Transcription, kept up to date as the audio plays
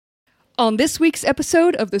On this week's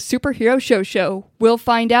episode of the Superhero Show, we'll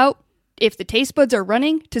find out if the taste buds are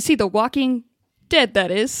running to see The Walking Dead,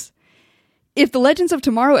 that is, if the Legends of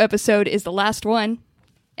Tomorrow episode is the last one,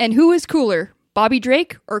 and who is cooler, Bobby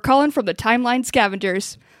Drake or Colin from the Timeline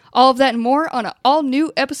Scavengers. All of that and more on an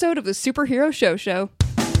all-new episode of the Superhero Show.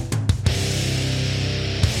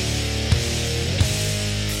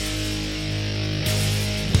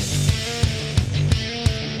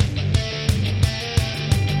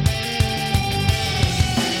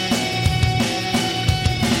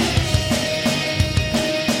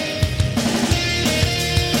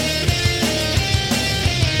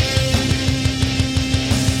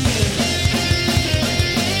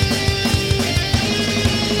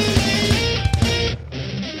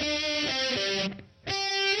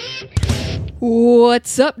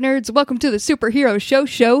 What's up, nerds? Welcome to the Superhero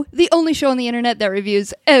Show, the only show on the internet that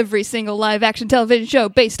reviews every single live-action television show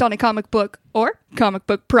based on a comic book or comic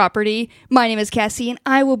book property. My name is Cassie, and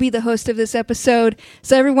I will be the host of this episode.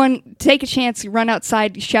 So everyone, take a chance, run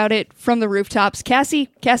outside, shout it from the rooftops. Cassie's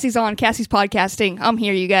on. Cassie's podcasting. I'm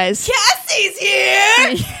here, you guys. Cassie's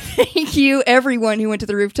here! Thank you, everyone who went to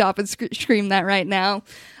the rooftop and screamed that right now.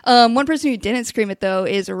 One person who didn't scream it, though,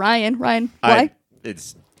 is Ryan. Ryan, why?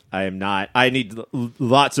 I am not. I need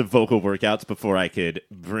lots of vocal workouts before I could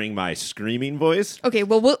bring my screaming voice. Okay,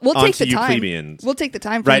 well, we'll take the time. Plebeians. We'll take the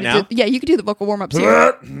time. Right now? Yeah, you can do the vocal warm-ups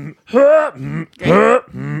here.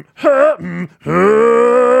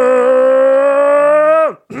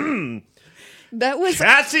 That was...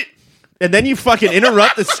 That's it! And then you fucking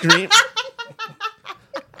interrupt the scream.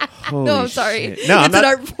 No, I'm sorry. Shit. No, it's an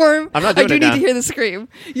art form. I'm not doing I do it need now. to hear the scream.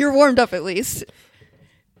 You're warmed up at least.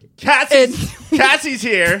 Cassie's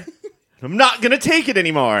here. I'm not going to take it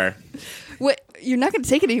anymore. What? You're not going to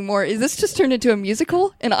take it anymore? Is this just turned into a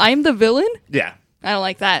musical and I'm the villain? Yeah. I don't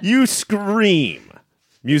like that. You scream.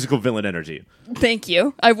 Musical villain energy. Thank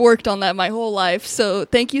you. I've worked on that my whole life, so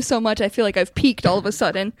thank you so much. I feel like I've peaked all of a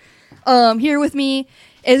sudden. Here with me,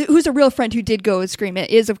 who's a real friend who did go and scream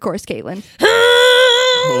it, is, of course, Caitlin.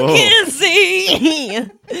 Cassie!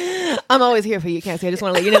 I'm always here for you, Cassie. I just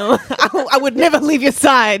want to let you know. I would never leave your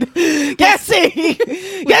side. Cassie!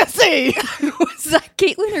 Cassie! Was that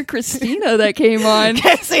Caitlin or Christina that came on?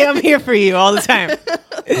 Cassie, I'm here for you all the time.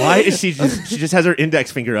 Why is she just has her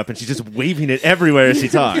index finger up and she's just waving it everywhere as she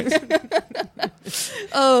talks?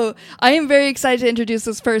 Oh, I am very excited to introduce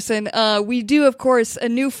this person. We do, of course, a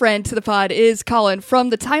new friend to the pod is Colin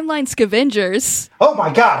from the Timeline Scavengers. Oh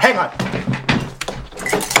my God, hang on.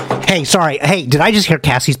 Hey, sorry. Hey, did I just hear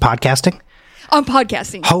Cassie's podcasting? I'm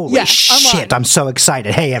podcasting. Holy shit, I'm so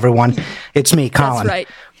excited. Hey, everyone. It's me, Colin. That's right.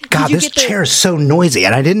 God, this chair is so noisy,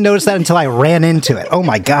 and I didn't notice that until I ran into it. Oh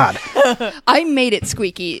my God. I made it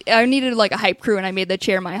squeaky. I needed like a hype crew, and I made the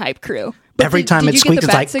chair my hype crew. But Every time it squeaks,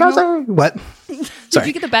 it's like, what? Did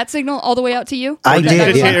you get the bat signal all the way out to you? I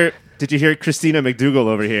did, yeah. Did you hear Christina McDougal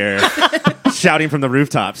over here shouting from the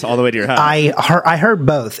rooftops all the way to your house? I heard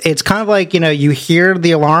both. It's kind of like, you hear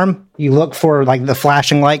the alarm, you look for like the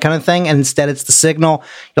flashing light kind of thing, and instead it's the signal.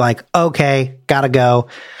 You're like, okay, gotta go.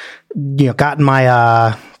 Got in my,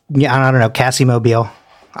 I don't know, Cassie Mobile.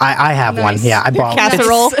 I have one. Yeah, I bought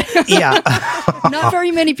casserole. Yeah. Not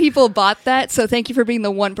very many people bought that, so thank you for being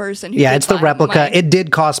the one person who Yeah, did it's the buy replica. mine. It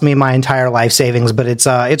did cost me my entire life savings, but it's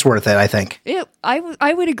worth it, I think.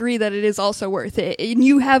 I would agree that it is also worth it. And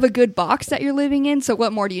you have a good box that you're living in, so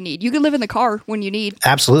what more do you need? You can live in the car when you need.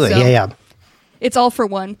 Absolutely. So, Yeah. It's all for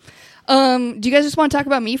one. Do you guys just want to talk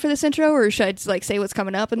about me for this intro, or should I just say what's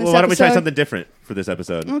coming up in this episode? Why don't we try something different for this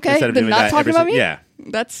episode? Okay, Instead of then doing not that talking about me? Yeah.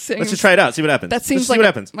 Let's just try it out. See what happens. That seems Let's see what like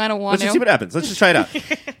happens. I don't want Let's to. just see what happens. Let's just try it out.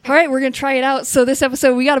 All right, we're going to try it out. So this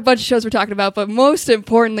episode, we got a bunch of shows we're talking about, but most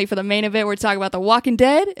importantly for the main event, we're talking about The Walking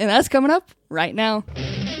Dead, and that's coming up right now.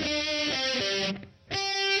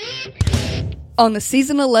 On the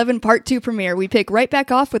Season 11 Part 2 premiere, we pick right back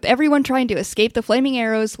off with everyone trying to escape the flaming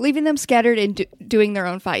arrows, leaving them scattered and doing their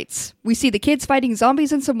own fights. We see the kids fighting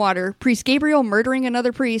zombies in some water, Priest Gabriel murdering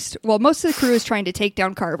another priest, while most of the crew is trying to take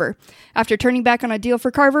down Carver. After turning back on a deal for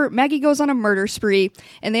Carver, Maggie goes on a murder spree,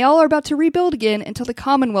 and they all are about to rebuild again until the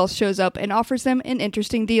Commonwealth shows up and offers them an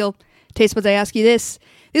interesting deal. Taste buds, I ask you this.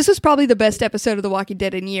 This was probably the best episode of The Walking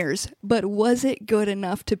Dead in years, but was it good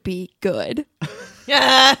enough to be good?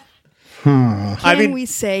 Yeah. Can we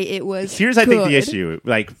say it was Here's, good? I think, the issue.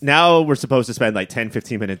 Like, now we're supposed to spend like 10,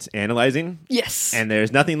 15 minutes analyzing. Yes. And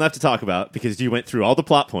there's nothing left to talk about because you went through all the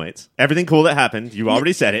plot points. Everything cool that happened. You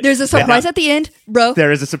already said it. There's a surprise at the end, bro.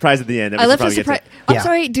 There is a surprise at the end. That we I should left a probably get to. surprise. I'm Yeah.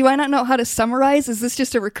 sorry, do I not know how to summarize? Is this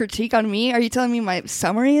just a critique on me? Are you telling me my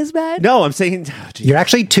summary is bad? No, I'm saying You're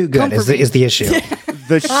actually too good Come for is me. the issue.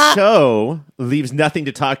 The show leaves nothing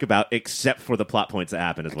to talk about except for the plot points that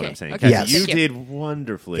happen, is what I'm saying. Okay. Cassie, Yes. you did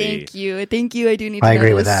wonderfully. Thank you. Thank you. I do need to I know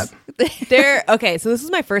agree with this. Okay, so this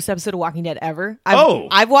is my first episode of Walking Dead ever. Oh.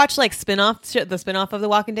 I've watched like the spin-off of The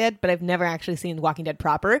Walking Dead, but I've never actually seen The Walking Dead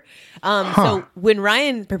proper. So when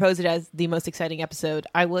Ryan proposed it as the most exciting episode,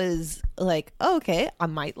 I was like, oh, okay, I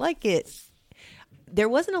might like it. There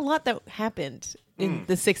wasn't a lot that happened in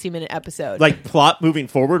the 60-minute episode. Like plot moving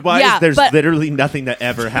forward wise, Yeah, there's but- literally nothing that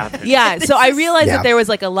ever happened. yeah, so I realized Yeah. that there was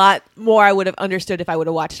like a lot more I would have understood if I would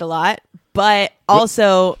have watched a lot, but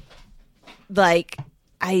also like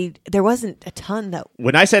there wasn't a ton that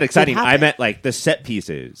When I said exciting, I happen. meant like the set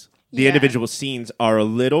pieces. The Yeah. individual scenes are a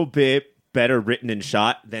little bit better written and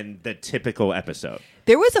shot than the typical episode.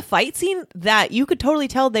 there was a fight scene that you could totally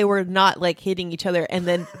tell they were not like hitting each other, and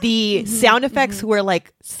then the sound effects were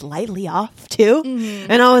like slightly off too,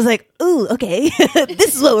 and I was like, ooh, okay,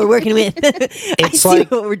 this is what we're working with. I see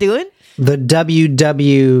like- what we're doing. The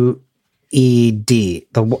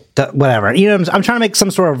WWED, whatever. You know, I'm trying to make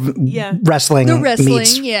some sort of Yeah. wrestling. The wrestling,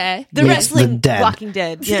 meets- yeah. The meets wrestling the dead. Walking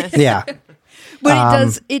Dead. Yes. Yeah.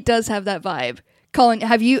 But it does have that vibe. Colin,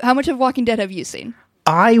 how much of Walking Dead have you seen?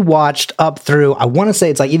 I watched up through, I want to say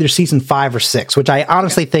it's like either season 5 or 6, which I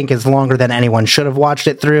honestly think is longer than anyone should have watched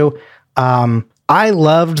it through. I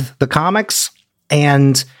loved the comics,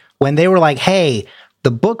 and when they were like, hey,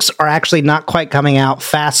 the books are actually not quite coming out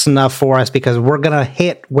fast enough for us because we're going to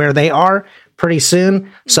hit where they are pretty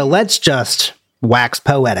soon. So let's just wax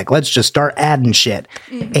poetic. Let's just start adding shit.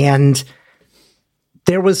 And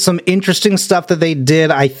there was some interesting stuff that they did,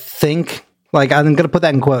 I think. Like, I'm going to put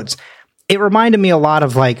that in quotes. It reminded me a lot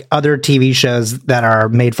of like other TV shows that are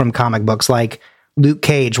made from comic books, like Luke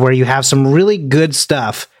Cage, where you have some really good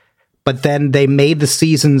stuff, but then they made the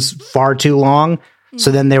seasons far too long. So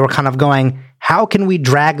then they were kind of going, how can we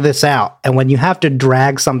drag this out? And when you have to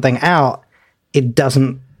drag something out, it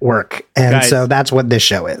doesn't work. And Guys. so that's what this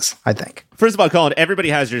show is, I think. First of all, Colin, everybody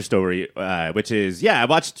has your story, which is, I've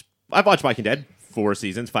watched Walking Dead 4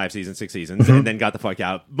 seasons, 5 seasons, 6 seasons, and then got the fuck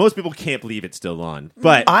out. Most people can't believe it's still on,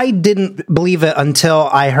 but I didn't believe it until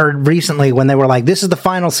I heard recently when they were like, this is the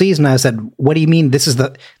final season. I said, what do you mean? This is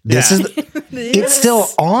it's still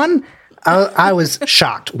on? I was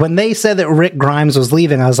shocked when they said that Rick Grimes was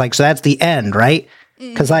leaving. I was like, so that's the end, right?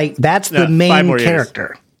 Because that's No, the 5 main more years.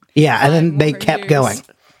 character. Yeah. And then they more kept years. going.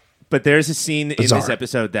 But there's a scene in Bizarre. this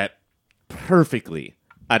episode that perfectly,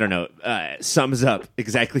 I don't know, sums up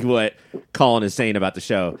exactly what Colin is saying about the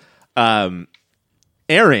show.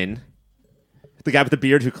 Aaron, the guy with the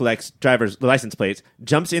beard who collects driver's license plates,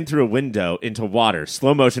 jumps in through a window into water,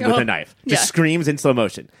 slow motion with a knife. Just Yeah. screams in slow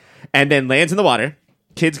motion. And then lands in the water.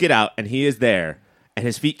 Kids get out, and he is there. And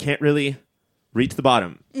his feet can't really reach the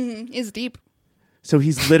bottom. Is deep. So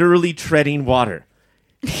he's literally treading water.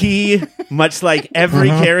 He, much like every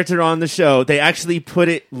character on the show, they actually put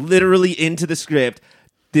it literally into the script.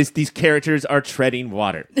 These characters are treading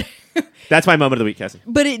water. That's my moment of the week, Cassie.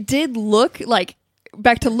 But it did look like,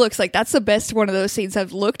 back to looks, like that's the best one of those scenes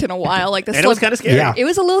I've looked in a while. Like the And it was kind of scary. Yeah. It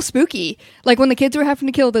was a little spooky. Like when the kids were having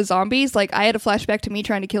to kill the zombies, like I had a flashback to me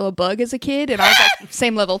trying to kill a bug as a kid, and I was like,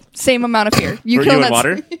 same level, same amount of fear. Were you killing in that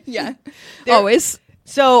water? Yeah. Always.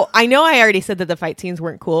 So I know I already said that the fight scenes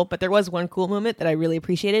weren't cool, but there was one cool moment that I really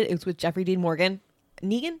appreciated. It was with Jeffrey Dean Morgan.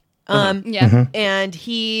 Negan? Yeah. And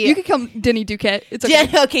he... You could call him Denny Duquette. It's okay.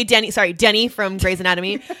 Okay, Denny from Grey's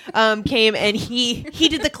Anatomy came and he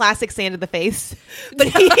did the classic sand in the face, but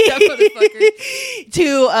he, That motherfucker.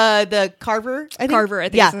 to the Carver, I think. Carver, I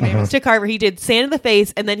think yeah, is the name. to Carver, he did sand in the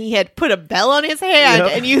face, and then he had put a bell on his hand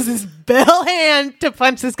Yep. and used his bell hand to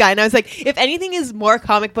punch this guy. And I was like, if anything is more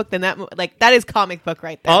comic book than that, like that is comic book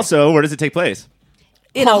right there. Also, where does it take place?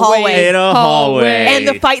 In a hallway. In a hallway. And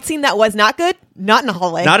the fight scene that was not good, not in a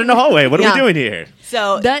hallway. Not in a hallway. What are Yeah. we doing here?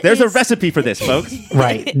 So That There's a is- recipe for this, folks.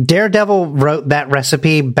 Right. Daredevil wrote that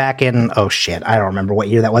recipe back in, oh shit, I don't remember what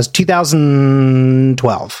year that was.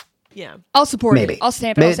 2012. yeah. I'll support Maybe. it. I'll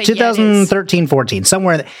stamp it. I'll say, 2013, 14,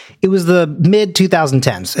 somewhere. It was the mid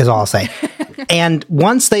 2010s, is all I'll say. And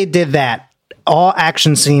once they did that, all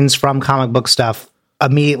action scenes from comic book stuff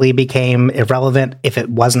immediately became irrelevant if it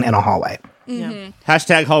wasn't in a hallway. Yeah.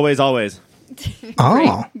 Hashtag hallways always.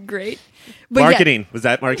 Oh, Great. But Marketing. Was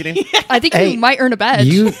that marketing? Yeah, I think Hey, you might earn a badge.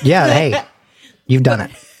 hey, you've done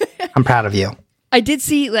it. I'm proud of you. I did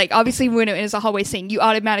see, like, obviously when it is a hallway scene, you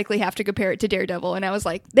automatically have to compare it to Daredevil. And I was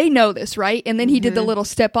like, they know this, right? And then he did the little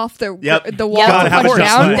step off the Yep. the wall Gotta to have a punch jump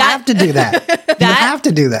down. cut. You have to do that. You have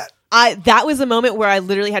to do that. That was a moment where I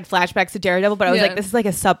literally had flashbacks to Daredevil, but I was Yeah. like, this is like a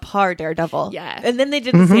subpar Daredevil. Yeah. And then they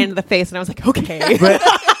did the sand in the face, and I was like, okay. But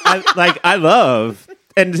I love,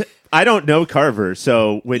 and I don't know Carver,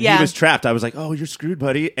 so when Yeah. he was trapped, I was like, "Oh, you're screwed,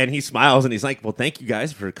 buddy." And he smiles and he's like, "Well, thank you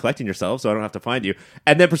guys for collecting yourselves, so I don't have to find you."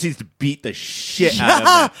 And then proceeds to beat the shit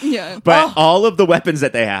out of them. Yeah. But all of the weapons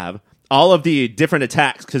that they have, all of the different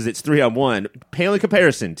attacks, because it's 3-on-1, pale in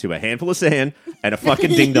comparison to a handful of sand and a fucking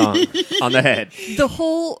ding dong on the head.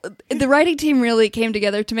 The writing team really came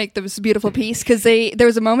together to make this beautiful piece because there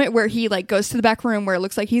was a moment where he like goes to the back room where it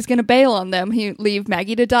looks like he's gonna bail on them. He leave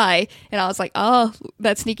Maggie to die, and I was like, oh,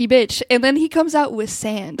 that sneaky bitch. And then he comes out with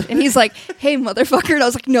sand, and he's like, hey, motherfucker. And I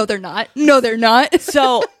was like, no, they're not. No, they're not.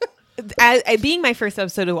 So, being my first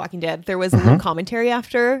episode of Walking Dead, there was a little commentary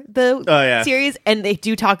after the series, and they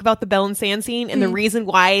do talk about the Bell and Sand scene and the reason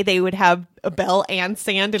why they would have a Bell and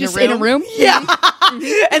Sand in Just a room. in a room? Yeah.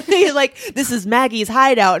 And they like, this is Maggie's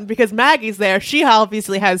hideout, and because Maggie's there, she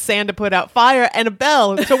obviously has sand to put out fire and a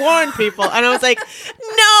bell to warn people. And I was like,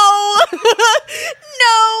 no,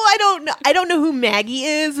 no, I don't know who Maggie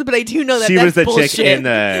is, but I do know that She that's was the bullshit. chick in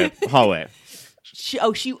the hallway.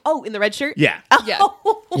 In the red shirt? Yeah. Yeah.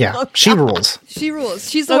 Yeah, she rules. She rules.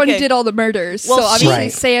 She's the one who Okay. did all the murders. Well, so obviously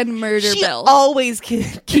Right. sand, murder, She Bell. always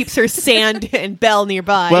keeps her sand and bell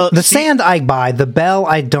nearby. Well, The sand I buy, the bell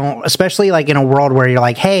I don't, especially like in a world where you're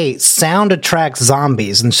like, hey, sound attracts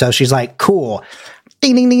zombies. And so she's like, cool.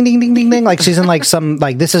 Ding, ding, ding, ding, ding, ding, ding. Like she's in like some,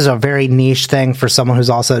 like this is a very niche thing for someone who's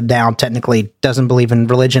also down, technically doesn't believe in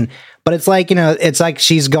religion. But it's like, it's like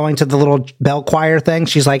she's going to the little bell choir thing.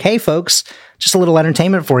 She's like, hey, folks, just a little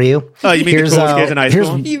entertainment for you. Oh, you mean the coolest kids in high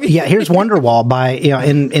school? Here's Wonderwall by,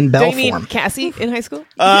 in bell don't you mean form. Cassie in high school?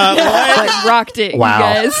 Like, rocked it, Wow. you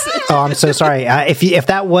guys. Oh, I'm so sorry. If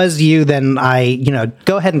that was you, then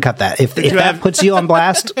go ahead and cut that. If that have- puts you on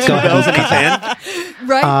blast, go ahead Bells and in cut that. sand?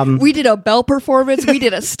 Right? We did a bell performance. We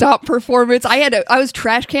did a stop performance. I was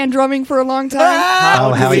trash can drumming for a long time. How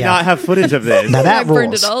Oh, do hell we yeah. not have footage of this? Now that I burned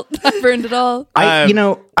rules. it all. I burned it all. I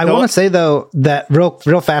go- want to say though that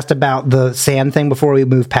real fast about the sand thing before we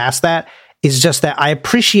move past that is just that I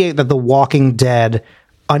appreciate that The Walking Dead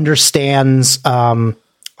understands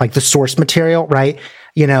like the source material, right?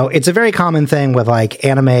 It's a very common thing with like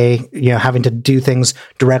anime, having to do things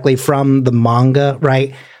directly from the manga,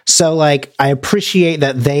 right? So like I appreciate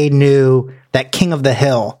that they knew that King of the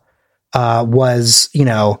Hill was,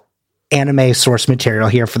 anime source material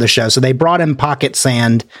here for the show. So they brought in Pocket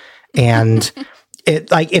Sand and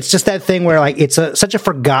it's just that thing where like it's such a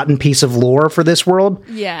forgotten piece of lore for this world.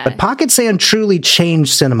 Yeah. But Pocket Sand truly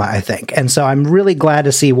changed cinema, I think. And so I'm really glad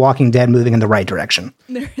to see Walking Dead moving in the right direction.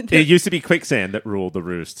 It used to be quicksand that ruled the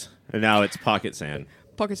roost, and now it's pocket sand.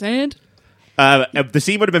 Pocket sand. The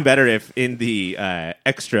scene would have been better if, in the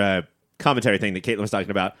extra commentary thing that Caitlin was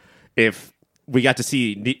talking about, if we got to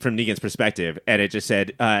see from Negan's perspective, and it just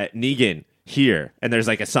said, Negan, here. And there's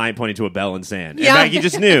like a sign pointing to a bell and sand. Yeah. And Maggie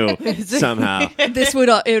just knew somehow. It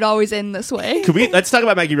would always end this way. Let's talk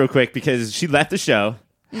about Maggie real quick, because she left the show,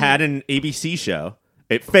 had an ABC show,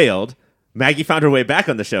 it failed. Maggie found her way back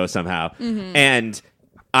on the show somehow. And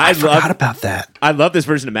I forgot about that. I love this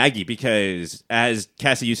version of Maggie because, as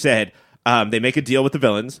Cassie, you said, they make a deal with the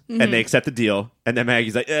villains and they accept the deal, and then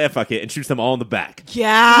Maggie's like, fuck it, and shoots them all in the back.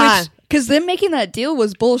 Yeah. Because them making that deal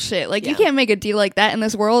was bullshit. Like, you Yeah. can't make a deal like that in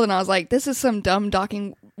this world. And I was like, this is some dumb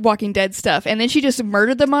Walking Dead stuff. And then she just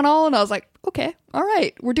murdered them on all. And I was like, okay, all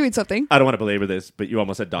right, we're doing something. I don't want to belabor this, but you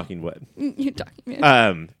almost said docking wood.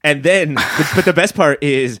 Yeah. And then, but the best part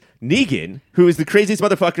is Negan, who is the craziest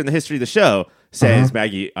motherfucker in the history of the show, says,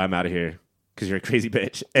 Maggie, I'm out of here because you're a crazy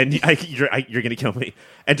bitch, and you're gonna kill me,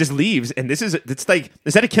 and just leaves. And it's like,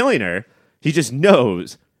 instead of killing her, he just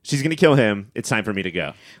knows she's gonna kill him. It's time for me to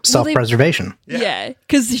go. Self-preservation. Yeah,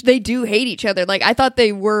 because they do hate each other. Like, I thought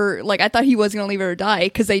he was going to leave her to die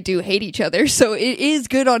because they do hate each other. So it is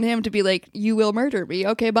good on him to be like, you will murder me.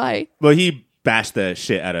 Okay, bye. Well, he bashed the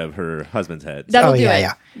shit out of her husband's head. That'll Oh, do yeah, it.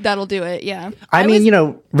 yeah. That'll do it. Yeah. I mean,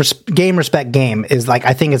 game, respect, game is like,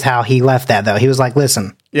 I think is how he left that though. He was like,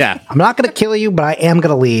 listen, Yeah. I'm not going to kill you, but I am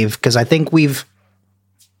going to leave because I think we've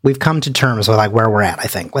come to terms with like where we're at. I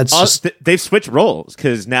think They've switched roles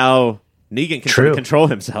because now Negan can sort of True. control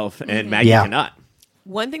himself and Maggie Yeah. cannot.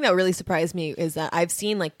 One thing that really surprised me is that I've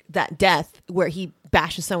seen like that death where he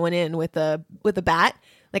bashes someone in with a bat.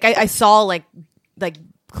 Like I saw like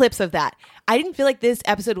clips of that. I didn't feel like this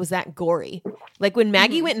episode was that gory. Like when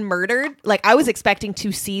Maggie went and murdered, like I was expecting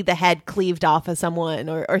to see the head cleaved off of someone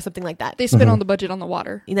or something like that. They spent all the budget on the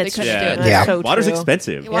water. They That's couldn't true. do it. That's Yeah. so Water's true.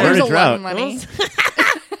 expensive. Water's We're in a lot of drought. money.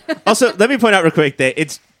 Also, let me point out real quick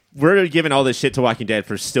that we're giving all this shit to Walking Dead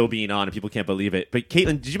for still being on, and people can't believe it. But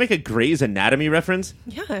Caitlin, did you make a Grey's Anatomy reference?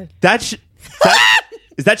 Yeah.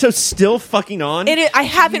 Is Is that show still fucking on? I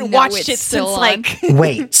haven't No, watched it's it still since on. like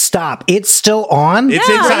Wait, stop. It's still on? It's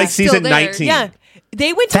Yeah. into like It's still season there. 19. yeah.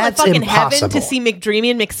 They went to like, That's fucking heaven impossible. to see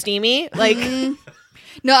McDreamy and McSteamy. Like,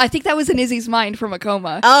 No, I think that was in Izzy's mind from a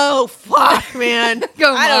coma. oh fuck, man.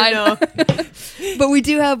 Come I don't on. know. But we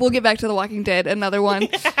do have, we'll get back to The Walking Dead, another one.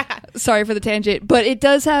 Sorry for the tangent. But it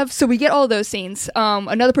does have, so we get all those scenes.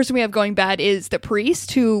 Another person we have going bad is the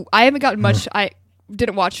priest, who I haven't gotten much, I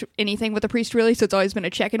didn't watch anything with the priest really, so it's always been a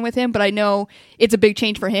check-in with him. But I know it's a big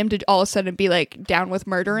change for him to all of a sudden be like down with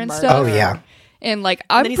murder and stuff. Oh, yeah. And like,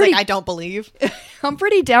 And then he's like, I don't believe. I'm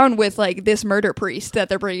pretty down with like this murder priest that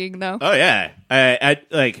they're bringing though. Oh yeah,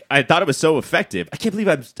 I thought it was so effective. I can't believe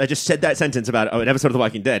I just said that sentence about an episode of The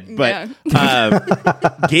Walking Dead. But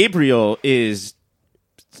Gabriel is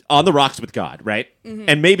on the rocks with God, right?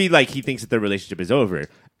 And maybe like he thinks that their relationship is over,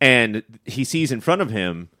 and he sees in front of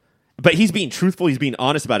him. But he's being truthful. He's being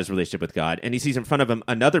honest about his relationship with God, and he sees in front of him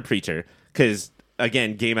another preacher because.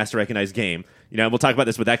 Again, game has to recognize game. You know, and we'll talk about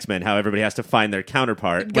this with X-Men, how everybody has to find their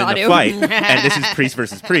counterpart Got when to. the fight. And this is priest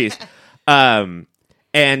versus priest. And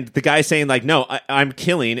the guy's saying, like, no, I'm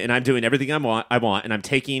killing and I'm doing everything I want, and I'm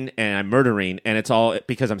taking and I'm murdering, and it's all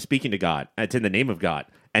because I'm speaking to God. It's in the name of God.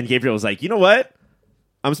 And Gabriel was like, you know what?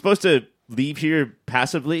 I'm supposed to leave here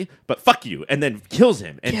passively, but fuck you. And then kills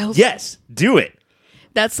him. And Kills yes, do it.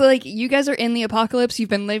 That's like, you guys are in the apocalypse. You've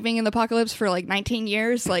been living in the apocalypse for like 19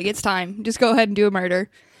 years. Like, it's time. Just go ahead and do a murder.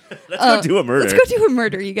 Let's go do a murder. Let's go do a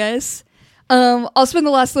murder, you guys. I'll spend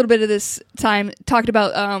the last little bit of this time talking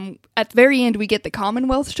about, at the very end, we get the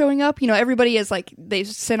Commonwealth showing up. You know, everybody is like, they've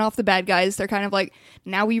sent off the bad guys. They're kind of like,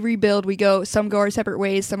 now we rebuild. We go, some go our separate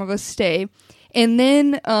ways. Some of us stay. And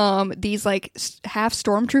then these like half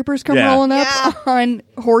stormtroopers come rolling up on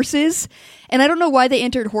horses. And I don't know why they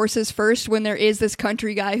entered horses first when there is this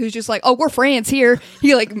country guy who's just like, oh, we're friends here.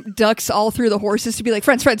 He like ducks all through the horses to be like,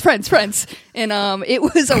 friends. And it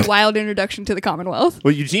was a wild introduction to the Commonwealth.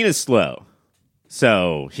 Well, Eugene is slow.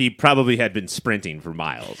 So he probably had been sprinting for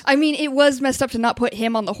miles. I mean, it was messed up to not put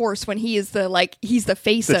him on the horse when he is he's the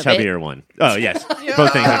face The of it. chubbier one. Oh, yes.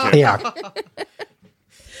 Both things are true. Yeah.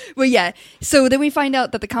 But yeah, so then we find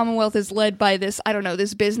out that the Commonwealth is led by this, I don't know,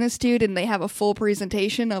 this business dude, and they have a full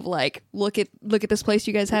presentation of like, look at this place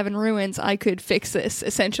you guys have in ruins. I could fix this,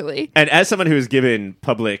 essentially. And as someone who has given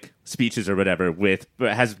public speeches or whatever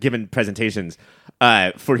has given presentations,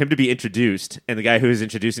 for him to be introduced and the guy who is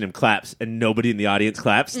introducing him claps and nobody in the audience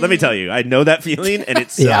claps, let me tell you, I know that feeling and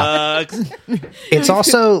it sucks. It's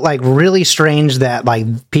also like really strange that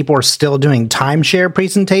like people are still doing timeshare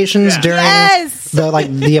presentations during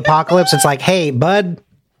the apocalypse. It's like, hey, bud,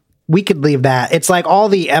 we could leave that. It's like all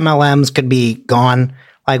the MLMs could be gone.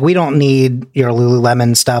 Like, we don't need your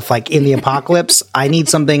Lululemon stuff. Like, in the apocalypse, I need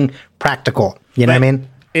something practical. You know what I mean?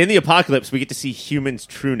 In the apocalypse, we get to see humans'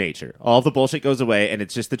 true nature. All the bullshit goes away, and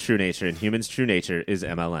it's just the true nature. And humans' true nature is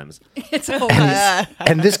MLMs. It's hilarious.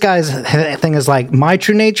 And this guy's thing is like, my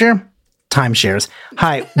true nature, timeshares.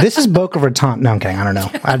 Hi, this is Boca Raton. No, I'm kidding. I don't know.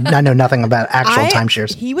 I know nothing about actual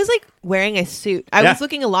timeshares. He was like wearing a suit. I was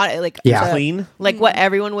looking a lot at like Clean. like what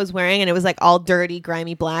everyone was wearing, and it was like all dirty,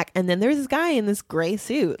 grimy black. And then there's this guy in this gray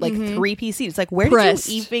suit, like 3-piece suit. It's like, where Pressed.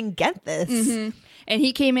 did you even get this? And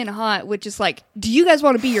he came in hot with just like, do you guys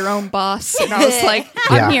want to be your own boss? And I was like,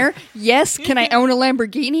 I'm Yeah. here. Yes. Can I own a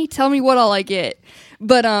Lamborghini? Tell me what all I get.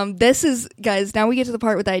 But this is, guys, now we get to the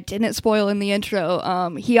part that I didn't spoil in the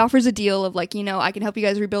intro. He offers a deal of like, you know, I can help you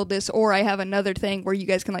guys rebuild this, or I have another thing where you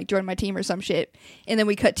guys can like join my team or some shit. And then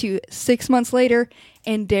we cut to 6 months later,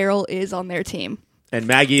 and Daryl is on their team. And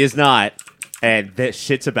Maggie is not. And that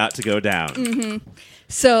shit's about to go down.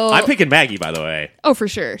 So I'm picking Maggie, by the way. oh, for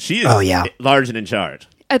sure. She is yeah. large and in charge.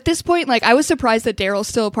 At this point, like, I was surprised that Daryl's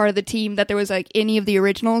still a part of the team, that there was like any of the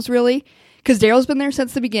originals really, because Daryl's been there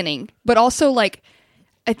since the beginning. But also, like,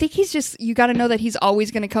 I think he's just, you got to know that he's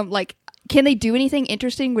always going to come. Like, can they do anything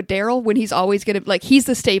interesting with Daryl when he's always going to, like, he's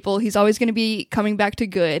the staple. He's always going to be coming back to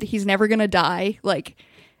good. He's never going to die. Like,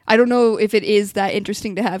 I don't know if it is that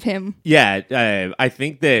interesting to have him. Yeah, I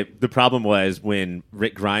think that the problem was when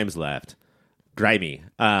Rick Grimes left. Grimy.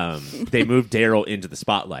 They moved Daryl into the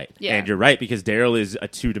spotlight. Yeah. And you're right, because Daryl is a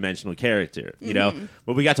two-dimensional character. You know,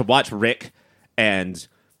 but we got to watch Rick and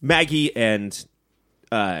Maggie and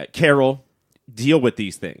Carol deal with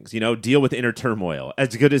these things, you know, deal with inner turmoil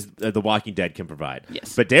as good as The Walking Dead can provide.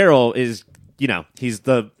 Yes. But Daryl is, you know, he's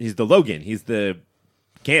the Logan, he's the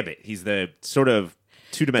Gambit, he's the sort of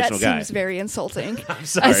two-dimensional That guy. seems very insulting. I'm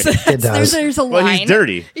sorry. It does. There's a Well, line. he's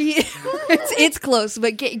dirty. it's close,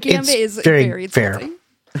 but Gambit It's is very very fair.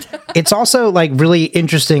 insulting. It's also like really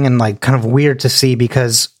interesting and like kind of weird to see,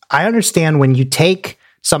 because I understand when you take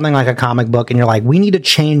something like a comic book and you're like, we need to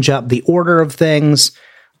change up the order of things,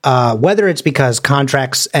 whether it's because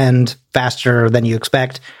contracts end faster than you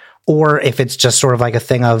expect, or if it's just sort of like a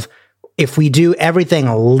thing of, if we do everything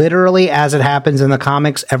literally as it happens in the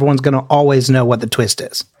comics, everyone's going to always know what the twist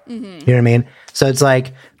is. You know what I mean? So it's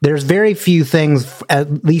like, there's very few things,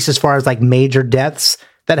 at least as far as like major deaths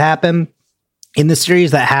that happen in the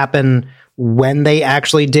series, that happen when they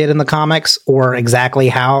actually did in the comics, or exactly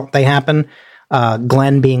how they happen.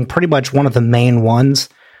 Glenn being pretty much one of the main ones.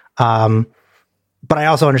 But I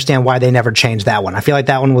also understand why they never changed that one. I feel like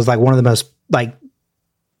that one was like one of the most, like,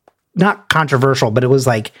 not controversial, but it was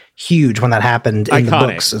like huge when that happened in the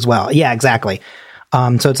books as well. Yeah, exactly.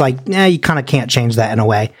 So it's like, you kind of can't change that in a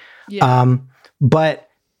way. Yeah. But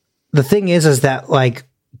the thing is that like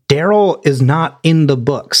Daryl is not in the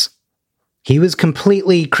books. He was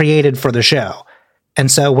completely created for the show. And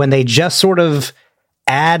so when they just sort of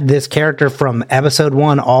add this character from episode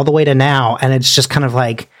 1 all the way to now, and it's just kind of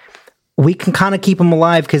like, we can kind of keep him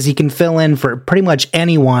alive because he can fill in for pretty much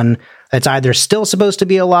anyone that's either still supposed to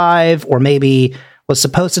be alive or maybe was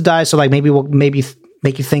supposed to die. So like maybe we'll make you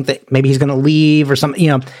think that maybe he's going to leave or something.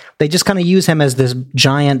 You know, they just kind of use him as this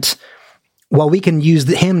giant. Well, we can use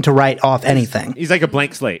him to write off anything. He's like a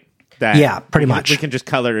blank slate. Yeah, pretty much. We can just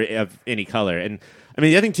color of any color. And I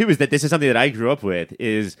mean, the other thing too is that this is something that I grew up with,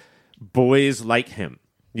 is boys like him.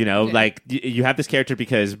 You know, like you have this character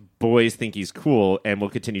because boys think he's cool and will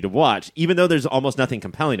continue to watch, even though there's almost nothing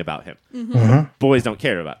compelling about him. Boys don't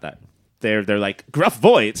care about that. They're like, gruff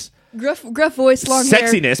voice. Gruff voice, long hair.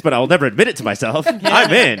 Sexiness, but I'll never admit it to myself.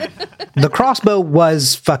 I'm in. The crossbow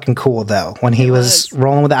was fucking cool though when he was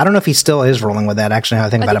rolling with that. I don't know if he still is rolling with that. Actually, now I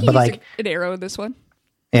think about it, but like an arrow in this one.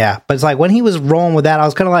 Yeah, but it's like when he was rolling with that, I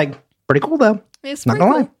was kind of like, pretty cool though. It's not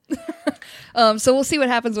gonna lie. So we'll see what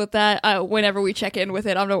happens with that whenever we check in with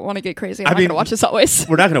it. I don't want to get crazy. I'm not going to watch this always.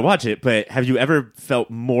 We're not going to watch it, but have you ever felt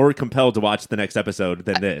more compelled to watch the next episode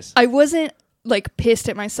than this? I wasn't like pissed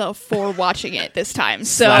at myself for watching it this time.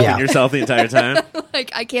 So Slapping yourself the entire time?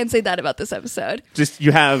 like I can't say that about this episode. Just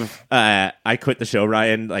you have I quit the show,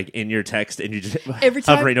 Ryan, like in your text, and you just every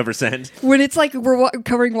time hovering over send. When it's like we're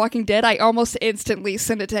covering Walking Dead, I almost instantly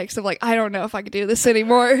send a text of like, I don't know if I can do this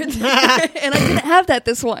anymore. And I didn't have that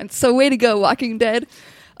this once. So way to go, Walking Dead.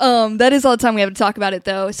 That is all the time we have to talk about it,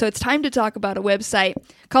 though. So it's time to talk about a website.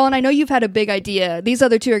 Colin, I know you've had a big idea. These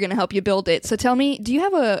other two are going to help you build it. So tell me, do you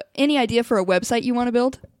have any idea for a website you want to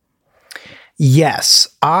build? Yes,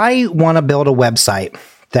 I want to build a website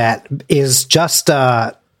that is just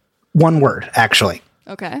one word, actually.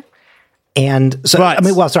 Okay. And so,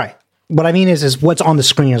 sorry. What I mean is what's on the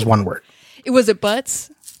screen is one word. Was it butts?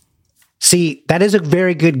 See, that is a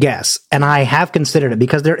very good guess, and I have considered it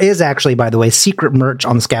because there is actually, by the way, secret merch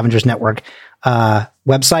on the Scavengers Network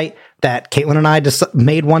website that Caitlin and I just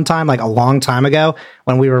made one time, like a long time ago,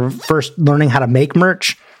 when we were first learning how to make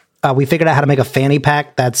merch. We figured out how to make a fanny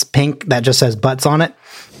pack that's pink that just says butts on it.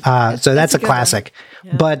 So that's a classic.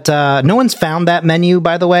 Yeah. But no one's found that menu,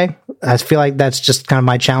 by the way. I feel like that's just kind of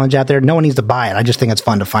my challenge out there. No one needs to buy it. I just think it's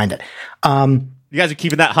fun to find it. You guys are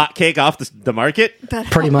keeping that hot cake off the market?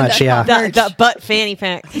 Pretty much, yeah. The butt fanny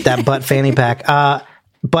pack. That butt fanny pack.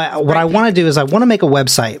 But what I want to do is I want to make a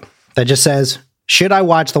website that just says, should I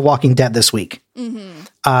watch The Walking Dead this week? Mm-hmm.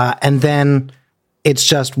 And then it's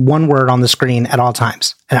just one word on the screen at all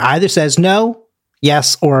times. And it either says no,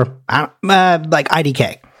 yes, or like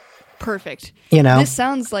IDK. Perfect. You know, this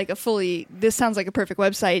sounds like a perfect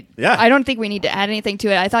website. Yeah. I don't think we need to add anything to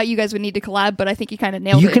it. I thought you guys would need to collab, but I think you kind of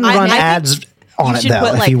nailed it. You can run ads on it,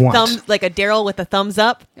 though, if you want. Like a Daryl with a thumbs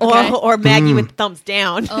up, Okay. or Maggie with thumbs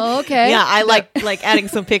down. Oh, okay. Yeah, I like adding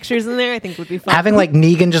some pictures in there. I think would be fun. Having like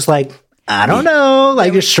Negan just like, I don't know,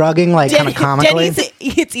 like just shrugging, like kind of comically.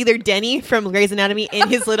 It's either Denny from Grey's Anatomy in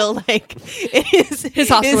his little like his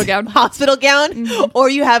hospital gown, mm-hmm. or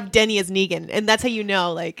you have Denny as Negan, and that's how you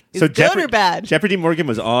know like is good or bad. Jeffrey D. Morgan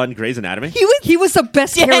was on Grey's Anatomy. He was the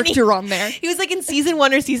best character on there. He was like in season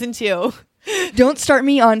 1 or season 2. Don't start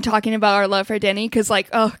me on talking about our love for Denny, because like,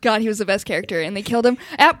 oh god, he was the best character, and they killed him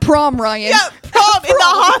at prom, Ryan. Yeah, prom in the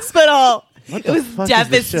hospital. It was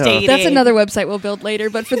devastating. That's another website we'll build later.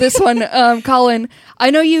 But for this one, Colin, I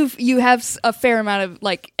know you have a fair amount of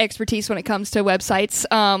like expertise when it comes to websites.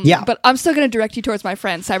 Yeah. But I'm still going to direct you towards my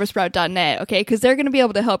friend Cybersprout.net, okay? Because they're going to be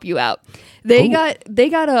able to help you out. They got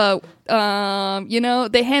a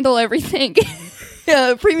they handle everything.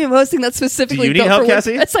 Premium hosting that's specifically do you need help,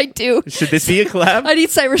 Cassie? Yes, I do. Should this be a collab? I need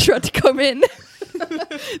Cybersprout to come in.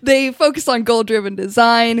 They focus on goal-driven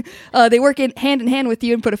design. They work hand in hand with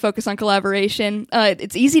you and put a focus on collaboration.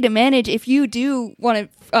 It's easy to manage if you do want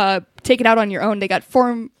to take it out on your own. They got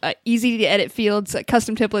easy-to-edit fields,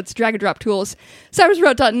 custom templates, drag-and-drop tools.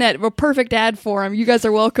 Cybersprout.net, a perfect ad for them. You guys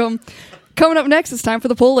are welcome. Coming up next, it's time for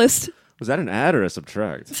the pull list. Was that an add or a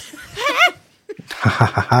subtract? Ha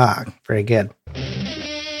ha ha. Very good.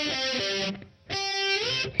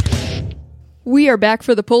 We are back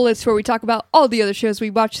for the pull list where we talk about all the other shows we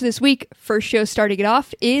watched this week. First show starting it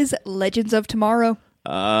off is Legends of Tomorrow.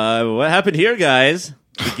 What happened here, guys?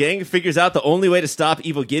 The gang figures out the only way to stop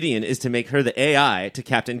Evil Gideon is to make her the AI to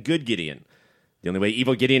Captain Good Gideon. The only way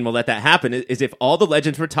Evil Gideon will let that happen is if all the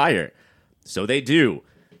legends retire. So they do.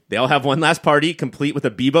 They all have one last party, complete with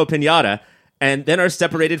a Bebo Pinata, and then are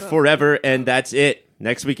separated forever, and that's it.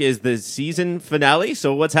 Next week is the season finale,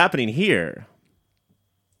 so what's happening here?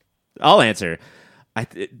 I'll answer.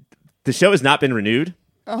 The show has not been renewed.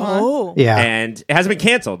 Oh. Yeah. And it hasn't been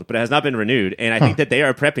canceled, but it has not been renewed. And I think that they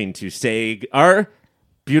are prepping to say our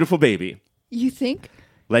beautiful baby, You think?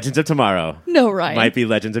 Legends of Tomorrow, No, Ryan. might be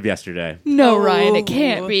Legends of Yesterday. No, Oh. Ryan, it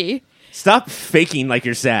can't be. Stop faking like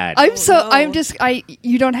you're sad.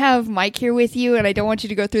 You don't have Mike here with you, and I don't want you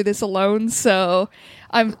to go through this alone, so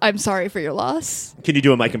I'm sorry for your loss. Can you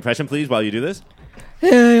do a mic impression, please, while you do this?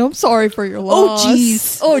 Hey, I'm sorry for your loss.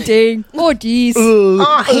 jeez. Oh, dang. Oh, jeez.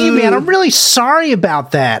 Oh, hey, man, I'm really sorry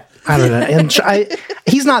about that. I don't know. And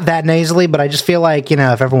he's not that nasally, but I just feel like, if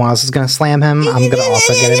everyone else is going to slam him, I'm going to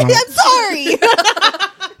also get him. I'm sorry.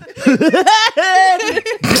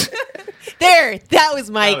 There, that was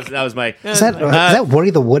Mike. That was Mike. Is that Woody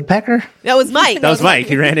the Woodpecker? That was Mike. That was Mike.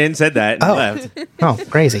 He ran in, said that, and left. Oh,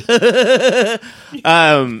 crazy.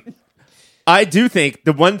 I do think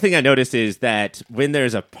the one thing I noticed is that when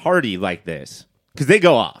there's a party like this, because they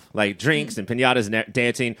go off, like drinks and pinatas and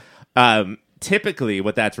dancing, typically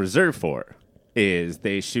what that's reserved for is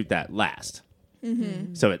they shoot that last.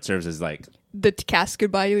 Mm-hmm. So it serves as like... The cast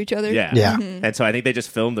goodbye to each other. Yeah. Mm-hmm. And so I think they just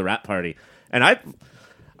filmed the rap party. And I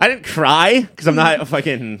didn't cry because I'm not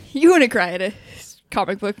fucking... You wouldn't cry at a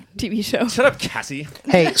comic book TV show. Shut up, Cassie.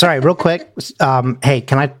 Hey, sorry, real quick. Hey,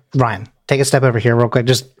 Ryan, take a step over here real quick,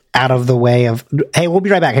 just out of the way of... Hey, we'll be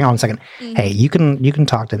right back. Hang on a second. Mm-hmm. Hey, you can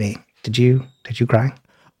talk to me. Did you cry?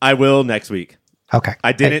 I will next week. Okay.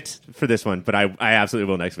 I didn't for this one, but I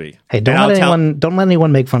absolutely will next week. Hey, don't let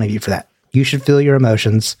anyone make fun of you for that. You should feel your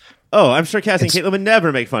emotions. Oh, I'm sure Cassie and Caitlin would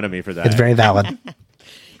never make fun of me for that. It's very valid.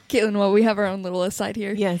 Caitlin, well, we have our own little aside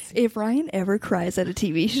here. Yes. If Ryan ever cries at a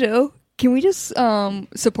TV show, can we just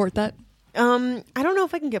support that? I don't know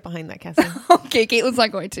if I can get behind that, Cassie. Okay, Caitlin's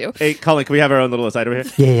not going to. Hey, Colin, can we have our own little aside over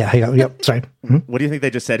here? Yeah. Yep. Sorry. What do you think they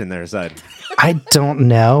just said in their aside? I don't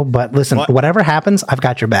know, but listen, What? Whatever happens, I've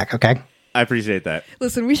got your back, okay? I appreciate that.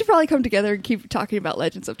 Listen, we should probably come together and keep talking about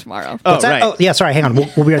Legends of Tomorrow. Oh, What's that? right. Oh, yeah, sorry. Hang on.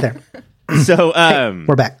 We'll be right there. So,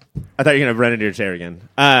 We're back. I thought you were going to run into your chair again.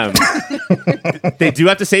 They do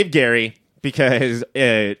have to save Gary because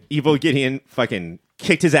Evil Gideon fucking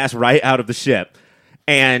kicked his ass right out of the ship.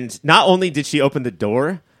 And not only did she open the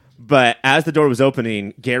door, but as the door was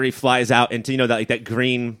opening, Gary flies out into, that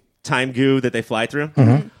green time goo that they fly through.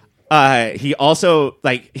 Mm-hmm. He also,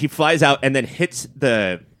 he flies out and then hits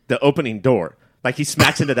the opening door. Like, he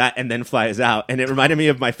smacks into that and then flies out. And it reminded me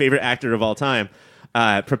of my favorite actor of all time,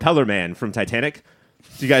 Propeller Man from Titanic.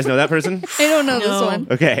 Do you guys know that person? I don't know this one.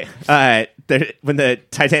 Okay. When the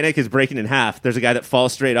Titanic is breaking in half, there's a guy that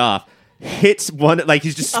falls straight off, hits one,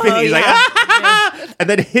 he's just spinning. He's like, and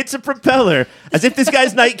then hits a propeller as if this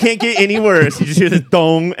guy's night can't get any worse. You just hear this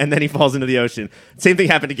dong, and then he falls into the ocean. Same thing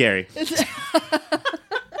happened to Gary.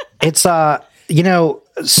 It's,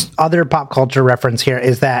 other pop culture reference here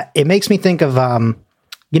is that it makes me think of,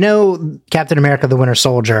 Captain America, the Winter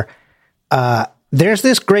Soldier. There's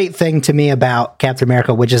this great thing to me about Captain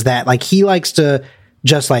America, which is that he likes to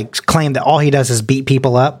just claim that all he does is beat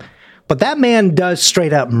people up. But that man does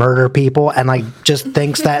straight up murder people and just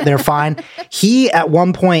thinks that they're fine. He, at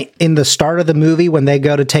one point in the start of the movie, when they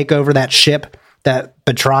go to take over that ship that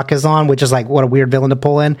Batroc is on, which is what a weird villain to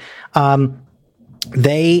pull in,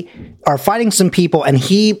 they are fighting some people and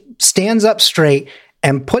he stands up straight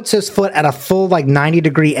and puts his foot at a full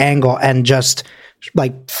 90-degree angle and just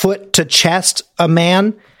foot to chest a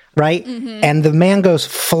man, right? Mm-hmm. And the man goes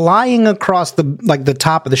flying across the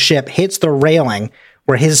top of the ship, hits the railing,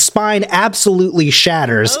 where his spine absolutely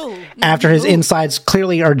shatters after his insides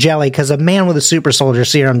clearly are jelly because a man with a super soldier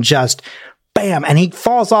serum just bam, and he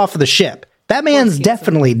falls off of the ship. that man's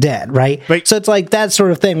definitely dead, right? Right. So it's like that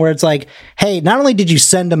sort of thing where it's like, hey, not only did you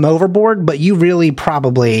send him overboard, but you really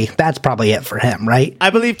that's probably it for him, right? I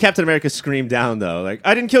believe Captain America screamed down though, like,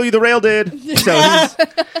 "I didn't kill you, the rail did." So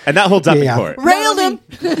and that holds up Yeah. in court. Railed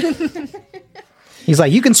him. He's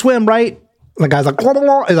like, you can swim, right? And the guy's like, blah, blah,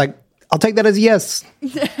 blah. He's like, I'll take that as a yes.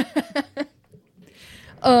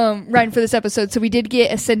 Ryan, for this episode, so we did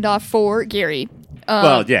get a send off for Gary.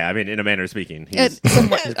 Well, yeah, I mean, in a manner of speaking, he's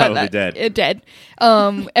probably dead. Dead.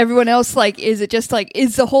 Everyone else, like, is it just like,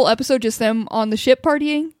 is the whole episode just them on the ship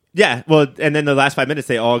partying? Yeah, well, and then the last 5 minutes,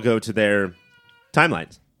 they all go to their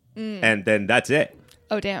timelines, and then that's it.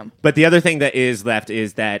 Oh, damn. But the other thing that is left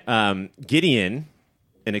is that Gideon,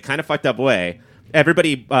 in a kind of fucked up way,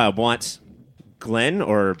 everybody wants Glenn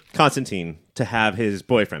or Constantine to have his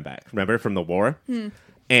boyfriend back, remember, from the war?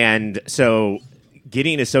 And so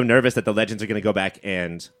Gideon is so nervous that the Legends are going to go back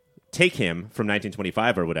and take him from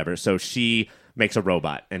 1925 or whatever, so she makes a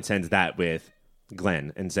robot and sends that with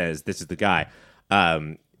Glenn and says, this is the guy.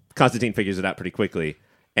 Constantine figures it out pretty quickly,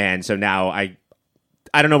 and so now I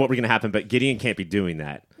don't know what we're going to happen, but Gideon can't be doing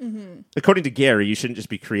that. According to Gary, you shouldn't just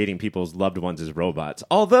be creating people's loved ones as robots.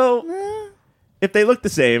 Although, if they look the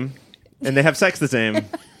same and they have sex the same,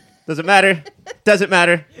 does it matter? Does it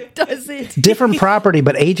matter? Does it? Different property,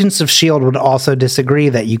 but Agents of S.H.I.E.L.D. would also disagree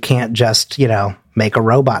that you can't just, make a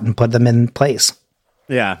robot and put them in place.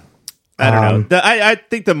 Yeah. I don't know. I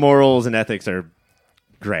think the morals and ethics are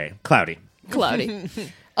gray, cloudy. Cloudy.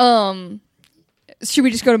 Should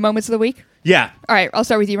we just go to moments of the week? Yeah. All right, I'll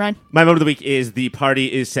start with you, Ryan. My moment of the week is the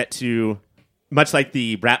party is set to, much like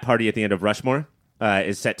the rap party at the end of Rushmore,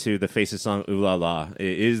 is set to the Faces song "Ooh La La."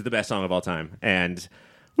 It is the best song of all time. And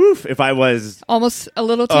woof, if I was... Almost a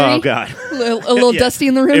little teary. Oh, God. A little Yeah. dusty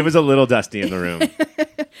in the room. It was a little dusty in the room.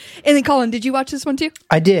 And then, Colin, did you watch this one too?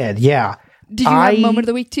 I did, yeah. Did you have a moment of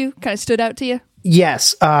the week too? Kind of stood out to you?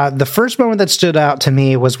 Yes. The first moment that stood out to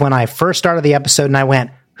me was when I first started the episode and I went,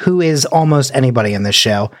 who is almost anybody in this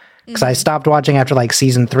show? Because I stopped watching after like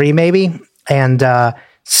season 3 maybe. And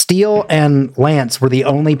Steele and Lance were the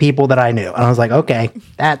only people that I knew. And I was like, okay,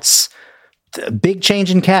 that's a big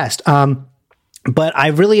change in cast. But I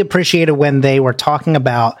really appreciated when they were talking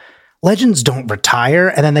about Legends don't retire.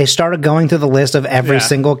 And then they started going through the list of every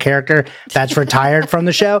single character that's retired from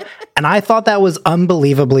the show. And I thought that was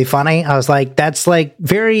unbelievably funny. I was like, that's like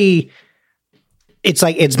very, it's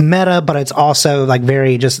like, it's meta, but it's also like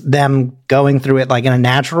very just them going through it like in a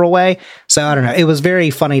natural way. So I don't know. It was very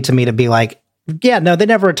funny to me to be like, yeah, no, they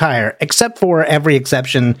never retire except for every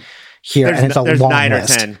exception here. And it's a long 9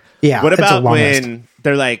 list. or 10. Yeah. What it's a about long when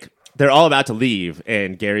list. they're all about to leave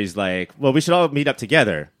and Gary's like, well, we should all meet up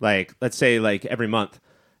together. Like, let's say like every month.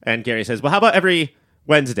 And Gary says, well, how about every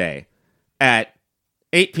Wednesday at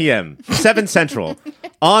 8 p.m., 7 Central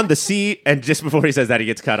on the sea. And just before he says that, he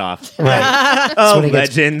gets cut off. Right. Oh, when he gets-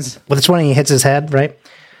 Legends. Well, that's when he hits his head, right?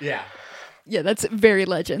 Yeah. Yeah, that's very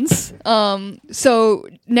Legends. So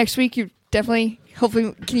next week, you definitely,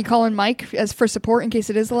 hopefully, can you call in Mike as for support in case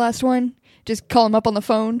it is the last one? Just call him up on the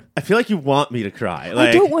phone. I feel like you want me to cry. Like,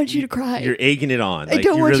 I don't want you to cry. You're egging it on. I Like,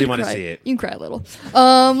 don't you want really you to want to cry. see it. You can cry a little.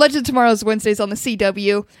 Legend of Tomorrow is Wednesdays on the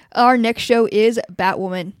CW. Our next show is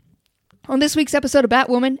Batwoman. On this week's episode of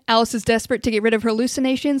Batwoman, Alice is desperate to get rid of her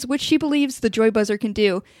hallucinations, which she believes the Joy Buzzer can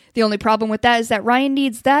do. The only problem with that is that Ryan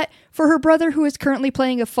needs that for her brother, who is currently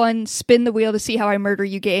playing a fun spin the wheel to see how I murder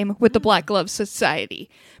you game with the Black Glove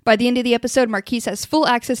Society. By the end of the episode, Marquise has full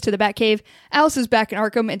access to the Batcave, Alice is back in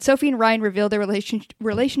Arkham, and Sophie and Ryan reveal their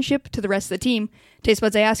relationship to the rest of the team. Taste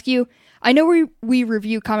Buds, I ask you, I know we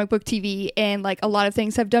review comic book TV and like a lot of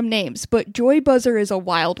things have dumb names, but Joy Buzzer is a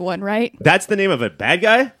wild one, right? That's the name of a bad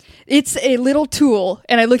guy? It's a little tool,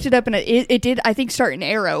 and I looked it up, and it did, I think, start an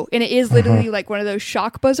arrow, and it is literally like one of those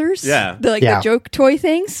shock buzzers. Yeah. The joke toy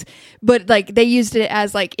things. But like they used it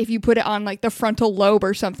as like if you put it on like the frontal lobe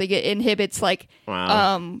or something, it inhibits like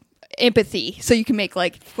empathy. So you can make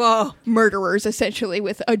like murderers essentially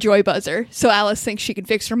with a Joy Buzzer. So Alice thinks she can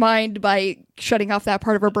fix her mind by shutting off that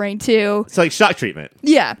part of her brain too. It's like shock treatment.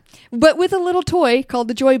 Yeah. But with a little toy called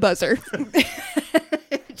the Joy Buzzer.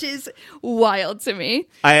 Which is wild to me.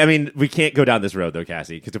 I mean, we can't go down this road though,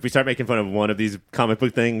 Cassie, because if we start making fun of one of these comic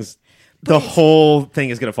book things, the whole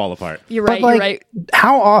thing is going to fall apart. You're But, right, like, you're right.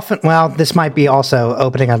 How often? Well, this might be also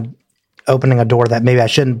opening a door that maybe I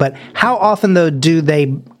shouldn't. But how often though do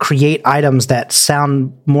they create items that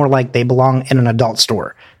sound more like they belong in an adult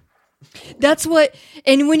store? That's what,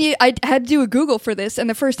 and I had to do a Google for this, and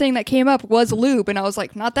the first thing that came up was lube, and I was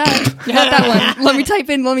like, not that one.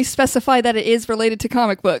 Let me specify that it is related to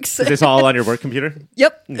comic books. Is this all on your work computer?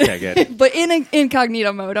 Yep. Okay, good. But in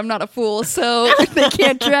incognito mode, I'm not a fool, so they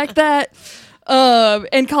can't track that.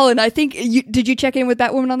 And Colin, I think did you check in with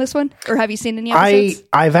Batwoman on this one, or have you seen any episodes?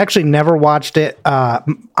 I've actually never watched it.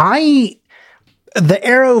 The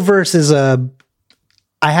Arrowverse is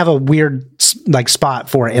I have a weird like spot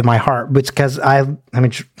for it in my heart, because I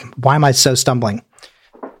mean, why am I so stumbling?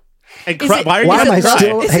 And Is it- why are you Why am I crying?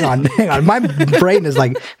 still? Hang on. My brain is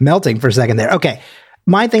like melting for a second there. Okay.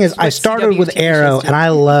 My thing is, I started CW with TV shows Arrow do. and I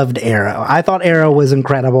loved Arrow. I thought Arrow was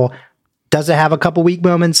incredible. Does it have a couple weak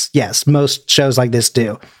moments? Yes, most shows like this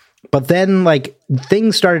do. But then, like,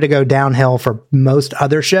 things started to go downhill for most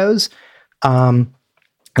other shows. And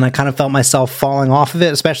I kind of felt myself falling off of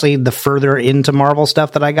it, especially the further into Marvel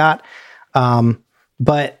stuff that I got.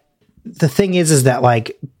 But the thing is that,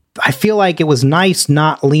 like, I feel like it was nice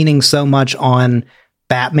not leaning so much on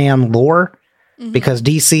Batman lore, because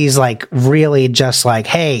DC's like really just like,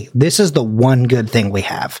 hey, this is the one good thing we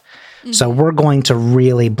have. So we're going to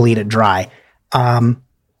really bleed it dry.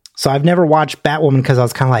 So I've never watched Batwoman because I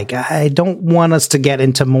was kind of like, I don't want us to get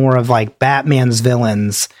into more of like Batman's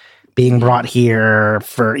villains being brought here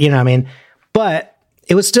for, you know what I mean? But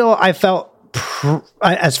it was still, I felt,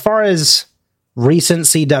 as far as recent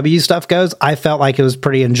CW stuff goes, I felt like it was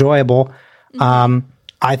pretty enjoyable.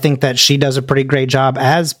 I think that she does a pretty great job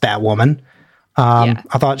as Batwoman. Yeah.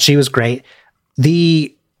 I thought she was great.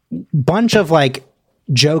 The bunch of like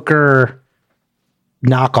Joker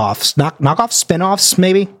knockoffs, spinoffs,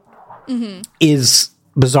 maybe, is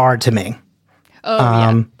bizarre to me. Oh,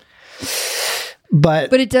 yeah. But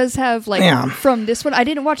But it does have, like, Yeah. from this one, I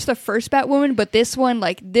didn't watch the first Batwoman, but this one,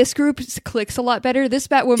 like, this group clicks a lot better. This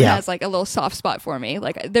Batwoman Yeah. has, like, a little soft spot for me.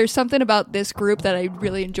 Like, there's something about this group that I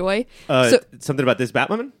really enjoy. So, Something about this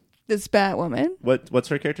Batwoman? this Batwoman, What's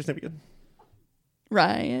her character's name again?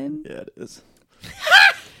 Ryan, Yeah, it is.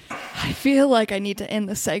 I feel like I need to end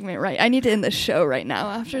the segment right. I need to end the show right now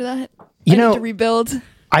after that. You I know- need to rebuild.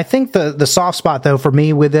 I think the soft spot though for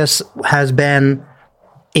me with this has been,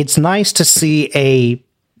 it's nice to see a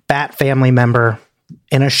Bat family member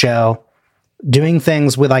in a show doing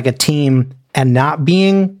things with like a team and not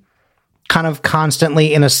being kind of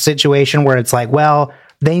constantly in a situation where it's like, well,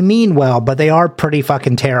 they mean well, but they are pretty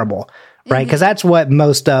fucking terrible, right? Because that's what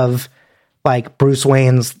most of like Bruce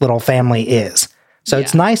Wayne's little family is. So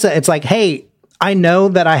it's Yeah. nice that it's like, hey, I know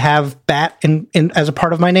that I have Bat in as a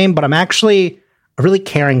part of my name, but I'm actually a really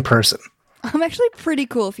caring person. I'm actually pretty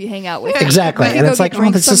cool if you hang out with me. Exactly. We can And go it's get like, oh,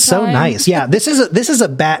 drinks this is so sometime. nice. Yeah, this is a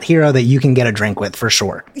Bat hero that you can get a drink with for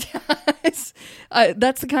sure.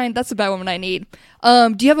 That's the Batwoman I need.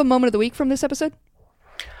 Do you have a moment of the week from this episode?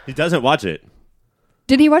 He doesn't watch it.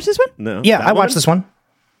 Did he watch this one? No. Yeah, I watched Batwoman? this one.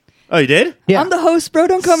 Oh, you did? Yeah. I'm the host, bro.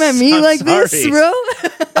 Don't come at me I'm like this, sorry.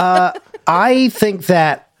 bro. I think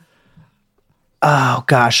that, oh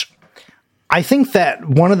gosh, I think that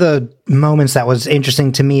one of the moments that was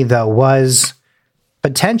interesting to me though was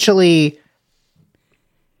potentially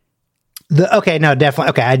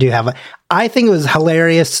I do have I think it was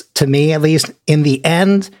hilarious to me, at least in the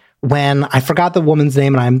end, when I forgot the woman's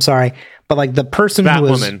name and I'm sorry, but like the person who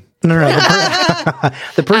was, Batwoman. no,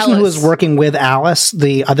 the person who was Alice. working with Alice,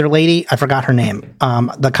 the other lady, I forgot her name,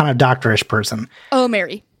 the kind of doctorish person. Oh,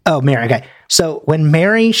 Mary. Oh, Mary. Okay. So when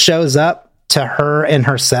Mary shows up to her in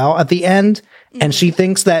her cell at the end, and she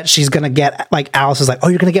thinks that she's going to get, like, Alice is like, oh,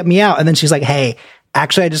 you're going to get me out. And then she's like, hey,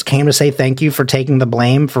 actually, I just came to say thank you for taking the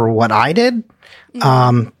blame for what I did.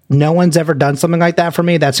 No one's ever done something like that for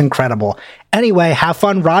me. That's incredible. Anyway, have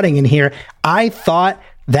fun rotting in here. I thought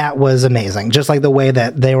that was amazing. Just like the way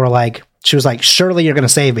that they were like, she was like, surely you're going to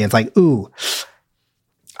save me. It's like, ooh,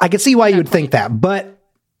 I could see why you would think that, but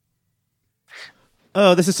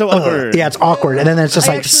Oh, this is so awkward. yeah, it's awkward. And then it's just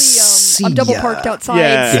I like, actually, I'm double see ya. parked outside,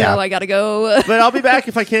 Yeah. so Yeah. I gotta go. But I'll be back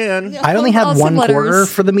if I can. I only I'll have send one quarter letters.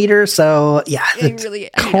 for the meter, so yeah, I the really-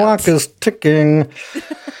 clock is ticking.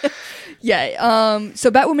 Yeah. So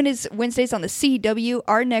Batwoman is Wednesdays on the CW.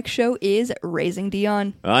 Our next show is Raising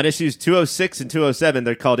Dion. On issues 206 and 207,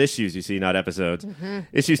 they're called issues, you see, not episodes.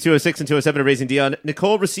 Issues 206 and 207 of Raising Dion.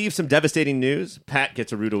 Nicole receives some devastating news. Pat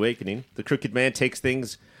gets a rude awakening. The Crooked Man takes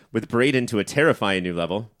things with Braden to a terrifying new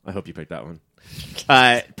level. I hope you picked that one.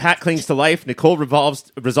 Pat clings to life. Nicole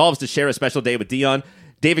resolves to share a special day with Dion.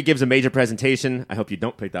 David gives a major presentation. I hope you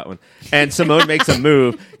don't pick that one. And Simone makes a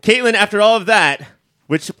move. Caitlin, after all of that,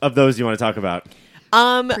 which of those do you want to talk about?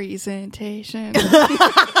 Presentation.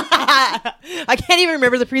 I can't even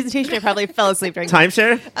remember the presentation. I probably fell asleep during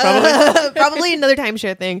Timeshare? Probably. probably another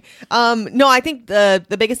timeshare thing. No, I think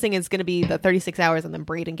the biggest thing is going to be the 36 hours and then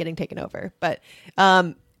Brayden getting taken over. But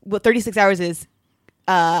what 36 hours is,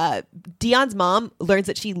 Dion's mom learns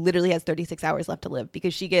that she literally has 36 hours left to live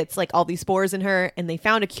because she gets like all these spores in her, and they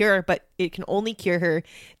found a cure, but it can only cure her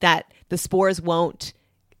that the spores won't,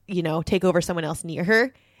 take over someone else near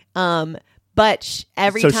her. But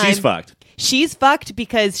every time she's fucked. She's fucked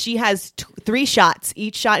because she has 3 shots.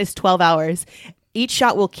 Each shot is 12 hours. Each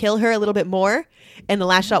shot will kill her a little bit more, and the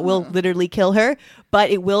last shot will literally kill her, but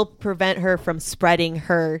it will prevent her from spreading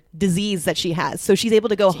her disease that she has. So she's able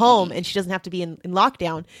to go home, and she doesn't have to be in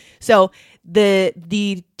lockdown. So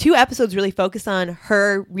the 2 episodes really focus on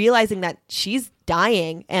her realizing that she's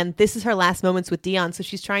dying, and this is her last moments with Dion. So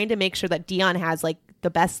she's trying to make sure that Dion has like the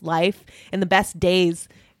best life and the best days,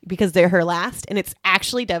 because they're her last, and it's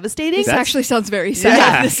actually devastating. This actually sounds very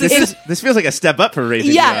sad. Yeah, this feels like a step up for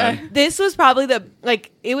raising Dion. This was probably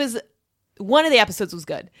it was one of the episodes was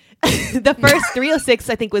good. The first 306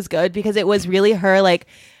 I think was good because it was really her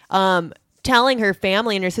telling her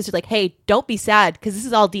family and her sister like, hey, don't be sad because this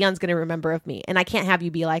is all Dion's going to remember of me, and I can't have you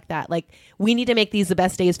be like that. Like, we need to make these the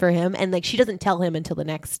best days for him. And like, she doesn't tell him until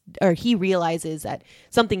he realizes that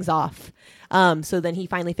something's off. So then he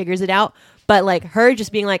finally figures it out. But like her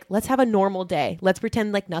just being like, let's have a normal day. Let's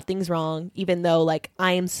pretend like nothing's wrong, even though like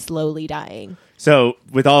I am slowly dying. So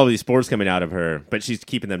with all of these spores coming out of her, but she's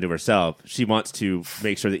keeping them to herself, she wants to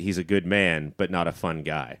make sure that he's a good man, but not a fun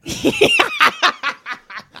guy.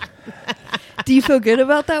 Do you feel good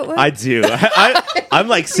about that one? I do. I'm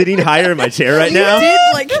like sitting higher in my chair right now. You did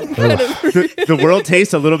like kind of. The world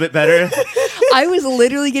tastes a little bit better. I was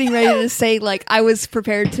literally getting ready to say like I was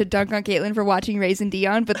prepared to dunk on Caitlin for watching Raising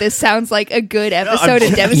Dion, but this sounds like a good episode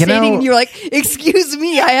and devastating. And you're like, excuse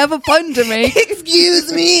me, I have a pun to make.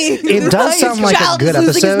 Excuse me. It does sound like a good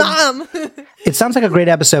episode. Mom. It sounds like a great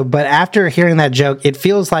episode, but after hearing that joke, it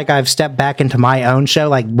feels like I've stepped back into my own show.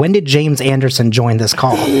 Like, when did James Anderson join this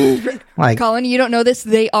call? Like, Colin, you don't know this.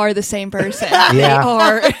 They are the same person. Yeah.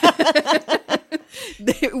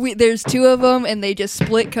 They are. There's 2 of them, and they just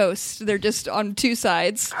split coast. They're just on 2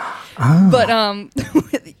 sides. Oh. But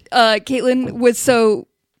Caitlin was so.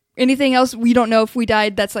 Anything else? We don't know if we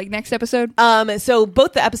died. That's like next episode. So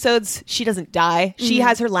both the episodes, she doesn't die. She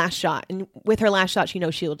has her last shot, and with her last shot, she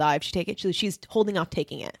knows she will die if she take it. So she's holding off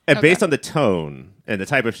taking it. And based on the tone and the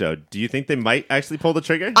type of show, do you think they might actually pull the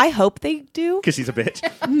trigger? I hope they do. Because she's a bitch.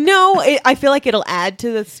 No, I feel like it'll add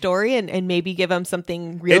to the story and maybe give them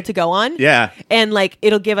something real to go on. Yeah. And like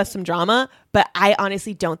it'll give us some drama. But I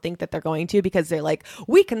honestly don't think that they're going to, because they're like,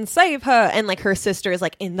 we can save her. And like her sister is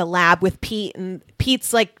like in the lab with Pete, and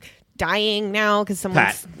Pete's like dying now because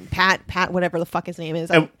someone's Pat, whatever the fuck his name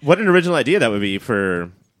is. What an original idea that would be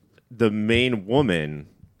for the main woman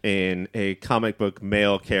in a comic book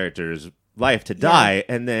male character's life to die,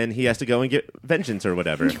 and then he has to go and get vengeance or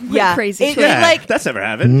whatever. Yeah, crazy. It, like, that's never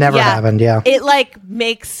happened. Never happened. Yeah, it like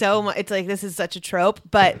makes so much. It's like, this is such a trope.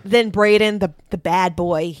 But then Brayden, the bad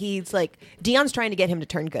boy, he's like, Dion's trying to get him to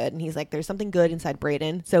turn good, and he's like, there's something good inside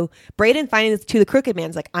Brayden. So Brayden finally to the Crooked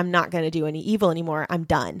Man's like, I'm not going to do any evil anymore. I'm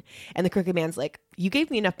done. And the Crooked Man's like, you gave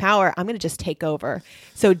me enough power. I'm going to just take over.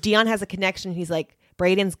 So Dion has a connection. He's like,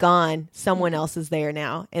 Brayden's gone. Someone else is there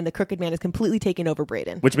now. And the Crooked Man is completely taken over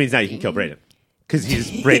Brayden. Which means now you can kill Brayden. Because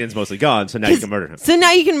Brayden's mostly gone, so now you can murder him. So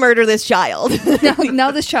now you can murder this child. now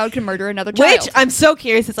this child can murder another child. Which I'm so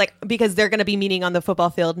curious. It's like, because they're going to be meeting on the football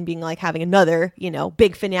field and being like having another,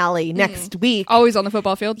 big finale next week. Always on the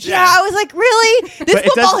football field. Yeah, I was like, really? This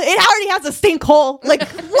football, it already has a sinkhole. Like,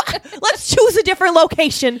 let's choose a different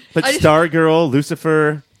location. But Stargirl,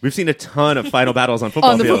 Lucifer, we've seen a ton of final battles on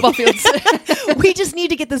football fields. Football fields. We just need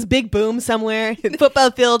to get this big boom somewhere.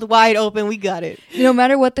 Football field wide open. We got it. No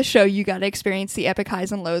matter what the show, you got to experience the epic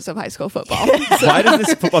highs and lows of high school football. Why does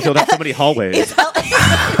this football field have so many hallways?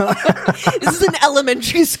 This is an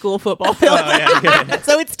elementary school football field.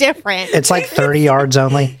 So it's different. It's like 30 yards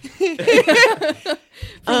only. For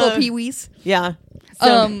little peewees. Yeah.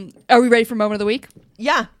 So, are we ready for moment of the week?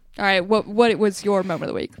 Yeah. All right. What was your moment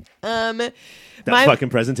of the week? That fucking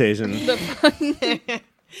presentation.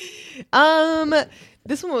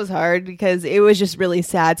 This one was hard because it was just really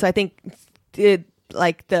sad. So I think the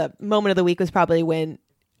moment of the week was probably when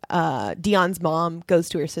Dion's mom goes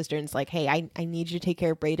to her sister and is like, hey, I need you to take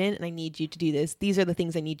care of Brayden, and I need you to do this. These are the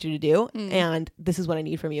things I need you to do, and this is what I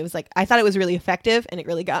need from you. It was like, I thought it was really effective, and it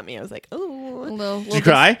really got me. I was like, oh. Did you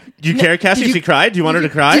cry? Do you care, Cassie, if she cried? Do you want her to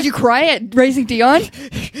cry? Did you cry at Raising Dion?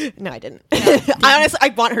 No, I didn't. I honestly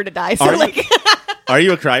want her to die. So Are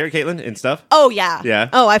you a crier, Caitlin, and stuff? Oh yeah. Yeah.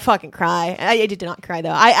 Oh, I fucking cry. I did not cry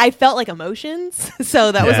though. I felt like emotions,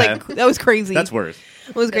 so that was Yeah. like that was crazy. That's worse.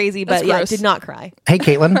 It was crazy, but That's yeah, gross. did not cry. Hey,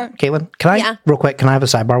 Caitlin, can I Yeah. real quick? Can I have a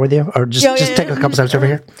sidebar with you, or just Yeah, just yeah, take a couple steps over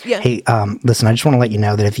here? Yeah. Hey, listen, I just want to let you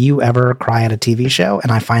know that if you ever cry at a TV show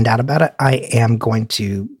and I find out about it, I am going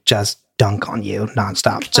to just dunk on you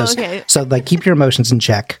nonstop. Just Okay. so like keep your emotions in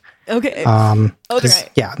check. Okay. 'Cause, Okay.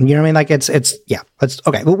 Yeah, you know what I mean. Like it's yeah. Let's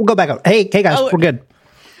okay. We'll go back up. Hey guys, Oh. we're good.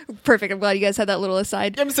 Perfect. I'm glad you guys had that little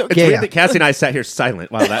aside. I'm so It's Yeah, weird yeah. that Cassie and I sat here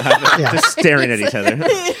silent while that happened, Yeah. just staring at each other.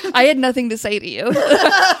 I had nothing to say to you. Is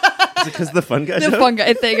it because of the fun guy The show? fun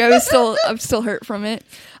guy thing. I'm still hurt from it.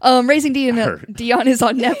 Raising Dion is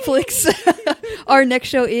on Netflix. Our next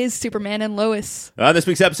show is Superman and Lois. On this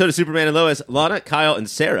week's episode of Superman and Lois, Lana, Kyle, and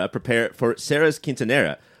Sarah prepare for Sarah's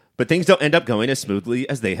quinceanera, but things don't end up going as smoothly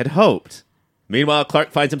as they had hoped. Meanwhile,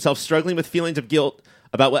 Clark finds himself struggling with feelings of guilt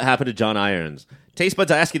about what happened to John Irons. Taste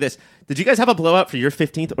buds, I ask you this. Did you guys have a blowout for your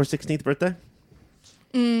 15th or 16th birthday?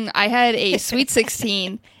 I had a Sweet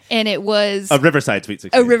 16, and it was A Riverside Sweet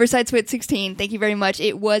 16. a Riverside Sweet 16. Thank you very much.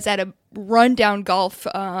 It was at a rundown golf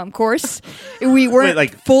course. We weren't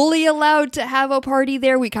like- fully allowed to have a party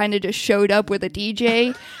there. We kind of just showed up with a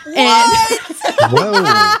DJ, and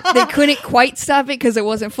Whoa. they couldn't quite stop it because it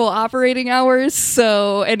wasn't full operating hours.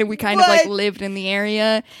 So, and we kind of like What? lived in the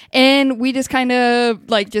area, and we just kind of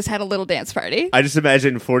like just had a little dance party. I just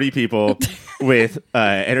imagine 40 people with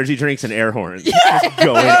energy drinks and air horns just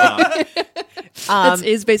going off. That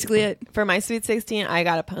is basically it. For my Sweet 16, I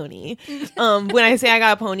got a pony. When I say I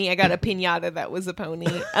got a pony, I got a pinata that was a pony.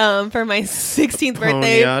 For my 16th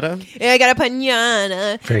birthday, Ponyata? yeah, I got a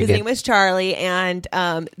pinata. Very His good. name was Charlie, and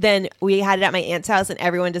then we had it at my aunt's house, and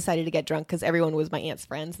everyone decided to get drunk because everyone was my aunt's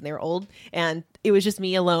friends, and they were old, and it was just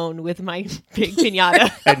me alone with my big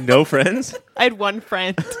pinata. And no friends? I had one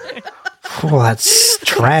friend. Oh, that's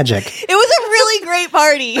tragic. It was a really great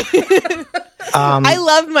party. I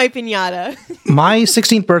loved my pinata. My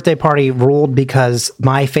 16th birthday party ruled because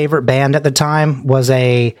my favorite band at the time was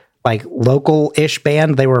a like local-ish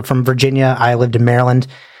band. They were from Virginia. I lived in Maryland.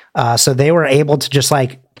 So they were able to just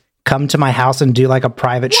like come to my house and do like a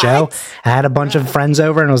private show. I had a bunch of friends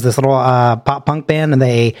over and it was this little pop punk band and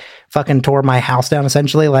they fucking tore my house down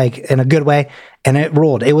essentially, like in a good way. And it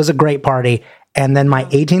ruled. It was a great party. And then my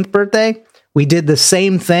 18th birthday, we did the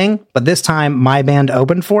same thing, but this time my band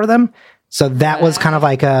opened for them. So that was kind of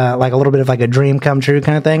like a little bit of like a dream come true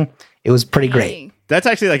kind of thing. It was pretty great. That's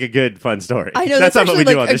actually like a good, fun story. I know that's that's not what actually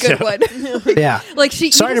we do like on a this good show. one. Yeah. Like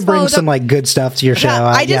she. Sorry you to just bring followed some up- like good stuff to your show.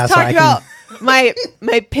 I just so talked I can- about my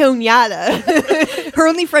pinata. Her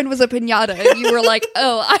only friend was a pinata, and you were like,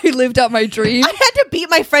 "Oh, I lived out my dream." I had to beat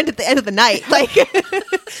my friend at the end of the night,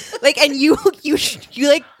 like, and you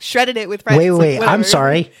like shredded it with friends. Wait. like, I'm whatever.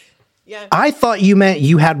 sorry. Yeah. I thought you meant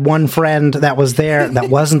you had one friend that was there that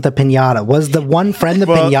wasn't the pinata. Was the one friend the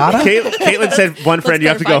Well, pinata? Caitlin said, one friend, you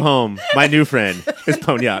have to go clarify. home. My new friend is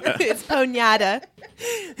Ponyata. It's pinata.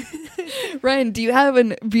 Ryan, do you have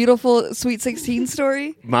a beautiful Sweet 16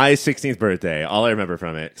 story? My 16th birthday, all I remember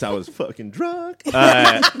from it, because I was fucking drunk,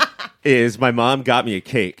 is my mom got me a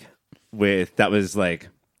cake that was like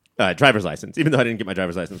driver's license, even though I didn't get my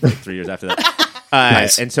driver's license for like 3 years after that.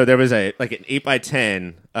 Nice. And so there was an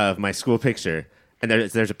 8x10 of my school picture, and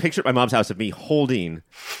there's a picture at my mom's house of me holding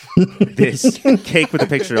this cake with a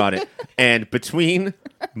picture on it. And between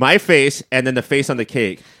my face and then the face on the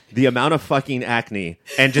cake, the amount of fucking acne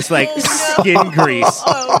and just like skin grease.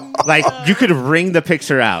 Like you could wring the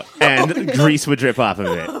picture out and grease would drip off of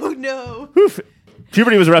it. Oh no. Oof.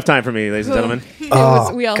 Puberty was a rough time for me, ladies and gentlemen.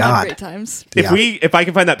 We all God. had great times. Yeah. If I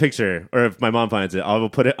can find that picture, or if my mom finds it, I will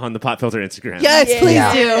put it on the Pop Filter Instagram. Yes, please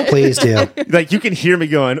Yeah, do. please do. Like you can hear me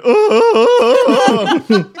going,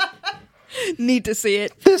 oh. Need to see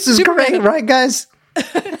it. This is Superman- great, right, guys?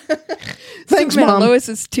 Thanks, Superman and Mom. Lois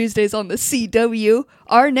is Tuesdays on the CW.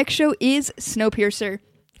 Our next show is Snowpiercer.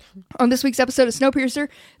 On this week's episode of Snowpiercer,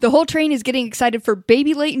 the whole train is getting excited for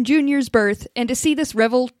baby Leighton Jr.'s birth, and to see this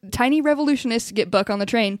tiny revolutionist get buck on the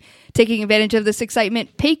train. Taking advantage of this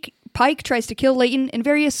excitement, Pike tries to kill Leighton in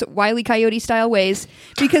various Wile E. Coyote-style ways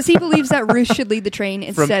because he believes that Ruth should lead the train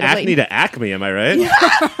From instead of acne Leighton. to acme, am I right?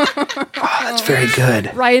 That's very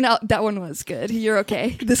good. Ryan, that one was good. You're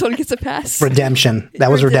okay. This one gets a pass. Redemption.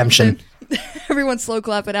 That was redemption. Everyone slow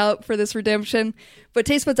clap it out for this redemption. But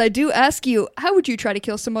Taste Buds, I do ask you, how would you try to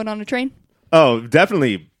kill someone on a train? Oh,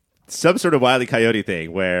 definitely some sort of Wile E. Coyote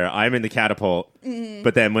thing where I'm in the catapult,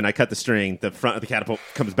 but then when I cut the string, the front of the catapult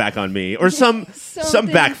comes back on me, or some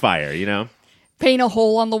Something. backfire, you know? paint a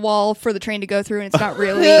hole on the wall for the train to go through, and it's not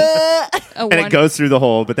really a And it goes through the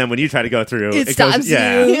hole, but then when you try to go through, It goes, stops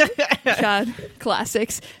yeah. you. God,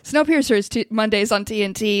 classics. Snowpiercer's Mondays on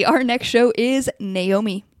TNT. Our next show is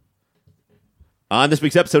Naomi. On this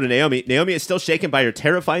week's episode of Naomi, Naomi is still shaken by her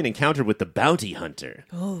terrifying encounter with the bounty hunter.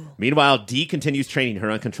 Meanwhile, Dee continues training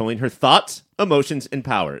her on controlling her thoughts, emotions, and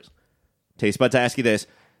powers. Taste buds, I ask you this.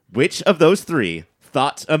 Which of those three,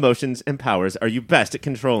 thoughts, emotions, and powers, are you best at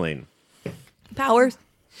controlling? Powers.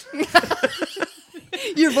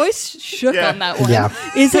 Your voice shook Yeah. on that one. Yeah.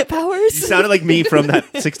 Is it powers? You sounded like me from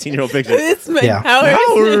that 16-year-old picture. It's my Yeah.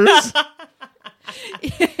 powers. Powers.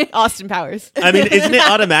 Austin Powers. I mean, isn't it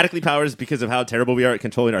automatically powers because of how terrible we are at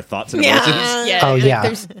controlling our thoughts and emotions? Yeah. Oh, like, yeah.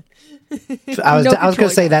 there's- I was No going to control.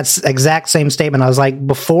 say that's exact same statement. I was like,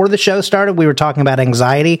 before the show started, we were talking about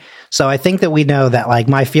anxiety. So I think that we know that like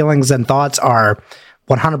my feelings and thoughts are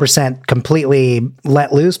 100% completely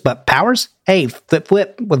let loose, but powers, hey,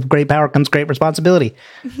 flip. With great power comes great responsibility.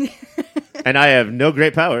 And I have no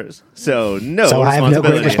great powers, so no So I have no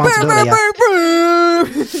great responsibility.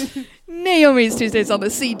 responsibility. Yeah. Naomi's Tuesdays on the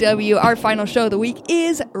CW. Our final show of the week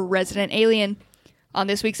is Resident Alien. On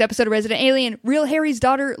this week's episode of Resident Alien, Real Harry's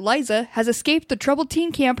daughter, Liza, has escaped the troubled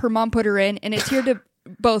teen camp her mom put her in and is here to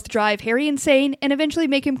both drive Harry insane and eventually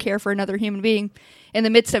make him care for another human being. In the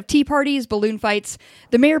midst of tea parties, balloon fights,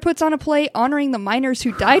 the mayor puts on a play honoring the miners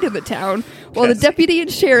who died in the town, while the deputy and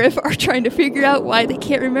sheriff are trying to figure out why they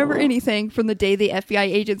can't remember anything from the day the FBI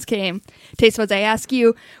agents came. Taste buds, I ask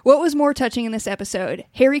you, what was more touching in this episode?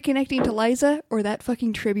 Harry connecting to Liza or that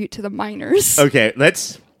fucking tribute to the miners? Okay,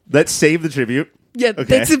 let's save the tribute. Yeah, Okay.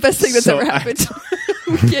 that's the best thing that's So ever happened.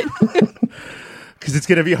 We can't- Because it's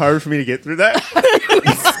going to be hard for me to get through that.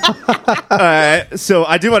 So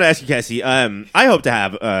I do want to ask you, Cassie. I hope to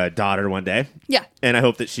have a daughter one day. yeah, And I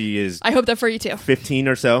hope that she is I hope that for you too. 15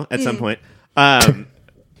 or so at some point.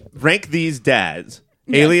 Rank these dads.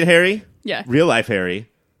 Yeah. Alien Harry. Yeah. Real life Harry.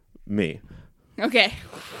 Me. Okay.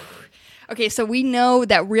 Okay, so we know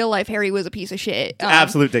that real life Harry was a piece of shit.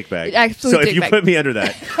 Absolute dickbag. absolute So if you dickbag. put me under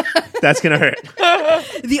that, that's going to hurt.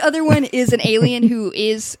 The other one is an alien who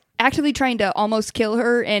is actively trying to almost kill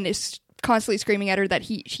her and is constantly screaming at her that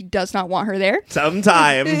she does not want her there.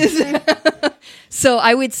 Sometimes. So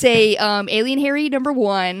I would say Alien Harry number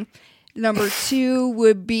 1. Number 2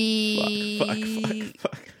 would be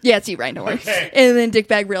yeah, it's you, Ryan. Don't worry. And then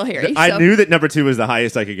Dickbag Real Harry. I so. knew that number 2 was the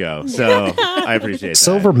highest I could go. So I appreciate that.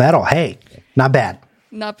 Silver medal. Hey, not bad.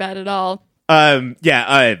 Not bad at all.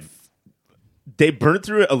 They burned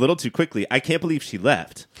through it a little too quickly. I can't believe she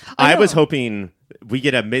left. I was hoping we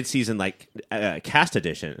get a mid-season cast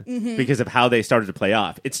edition because of how they started to play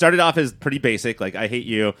off. It started off as pretty basic, like I hate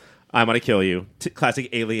you, I want to kill you, classic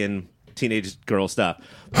alien teenage girl stuff.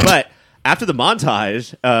 But after the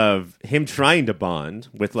montage of him trying to bond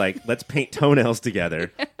with let's paint toenails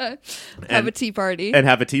together, Have a tea party. and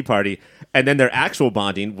have a tea party, and then their actual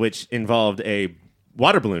bonding, which involved a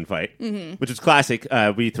water balloon fight, which was classic.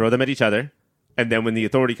 We throw them at each other, and then when the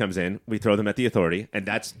authority comes in, we throw them at the authority, and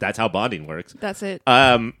that's how bonding works. That's it.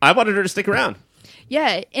 I wanted her to stick around.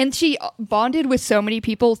 Yeah, and she bonded with so many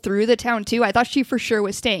people through the town too. I thought she for sure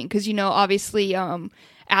was staying because obviously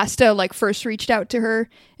Asta first reached out to her,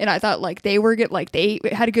 and I thought they were good, they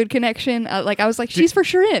had a good connection. I was like, she's for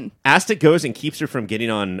sure in. Asta goes and keeps her from getting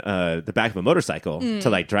on the back of a motorcycle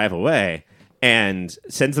to drive away, and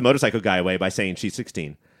sends the motorcycle guy away by saying she's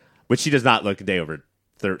 16, which she does not look a day over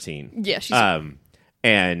 13. Yeah, she's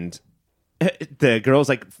and the girl's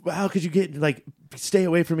like, how could you get stay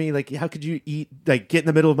away from me? How could you eat get in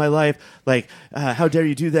the middle of my life? How dare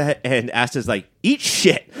you do that? And Asta's like, eat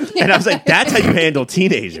shit. And I was like, that's how you handle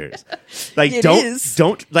teenagers. It is.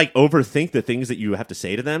 Don't overthink the things that you have to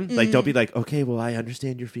say to them. Don't be like, okay, well, I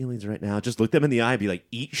understand your feelings right now. Just look them in the eye and be like,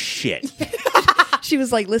 eat shit. She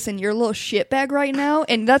was like, listen, you're a little shitbag right now,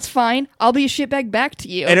 and that's fine. I'll be a shitbag back to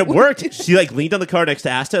you. And it worked. She leaned on the car next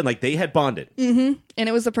to Asta and they had bonded. And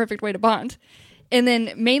it was the perfect way to bond. And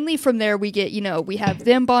then mainly from there, we get, we have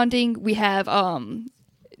them bonding. We have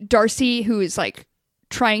Darcy, who is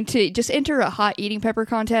trying to just enter a hot eating pepper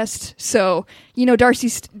contest. So,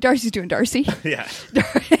 Darcy's doing Darcy. Yeah.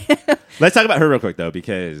 Let's talk about her real quick, though,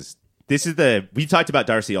 because we've talked about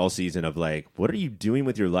Darcy all season of what are you doing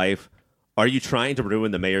with your life? Are you trying to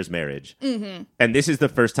ruin the mayor's marriage? Mm-hmm. And this is the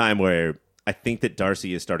first time where I think that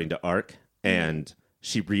Darcy is starting to arc and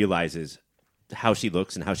she realizes how she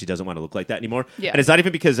looks and how she doesn't want to look like that anymore. Yeah. And it's not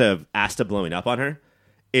even because of Asta blowing up on her.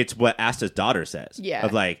 It's what Asta's daughter says. Yeah.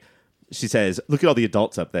 Of she says, "Look at all the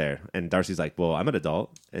adults up there." And Darcy's like, "Well, I'm an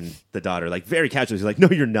adult." And the daughter, like very casually, is like, "No,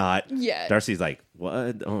 you're not." Yeah. Darcy's like,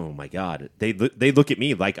 "What? Oh my god." They look at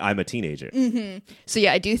me like I'm a teenager. So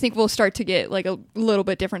yeah, I do think we'll start to get like a little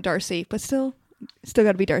bit different Darcy, but still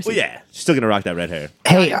got to be Darcy. Well, yeah, she's still gonna rock that red hair.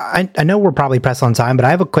 Hey, I know we're probably pressed on time, but I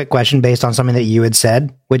have a quick question based on something that you had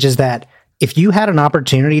said, which is that if you had an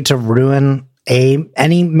opportunity to ruin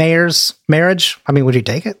any mayor's marriage, I mean, would you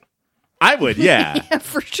take it? I would, yeah. Yeah,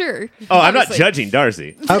 for sure. Oh, I'm not Obviously. judging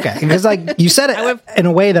Darcy. Okay, because like you said it in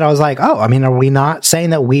a way that I was like, oh, I mean, are we not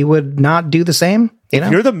saying that we would not do the same? You know,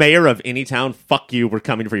 If you're the mayor of any town, fuck you. We're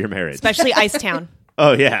coming for your marriage. Especially Icetown.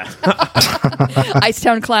 Oh yeah.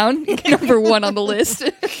 Icetown Clown, number 1 on the list.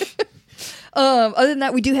 Other than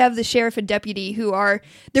that, we do have the sheriff and deputy who are.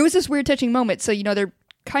 There was this weird touching moment. So, they're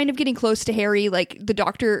kind of getting close to Harry. Like, the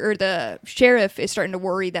doctor or the sheriff is starting to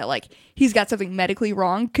worry that, like, he's got something medically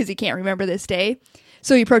wrong because he can't remember this day.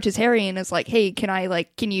 So he approaches Harry and is like, hey,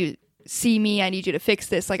 can you see me? I need you to fix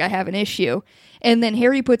this. Like, I have an issue. And then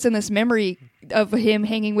Harry puts in this memory of him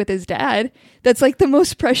hanging with his dad. That's like the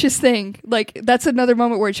most precious thing. Like, that's another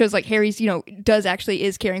moment where it shows like Harry's,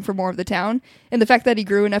 is caring for more of the town. And the fact that he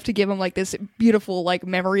grew enough to give him like this beautiful like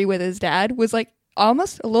memory with his dad was like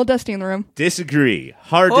almost a little dusty in the room. Disagree.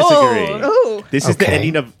 Hard disagree. Oh. This is Okay.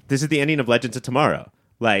 the ending of Legends of Tomorrow.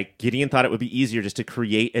 Like, Gideon thought it would be easier just to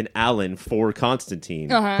create an Alan for Constantine.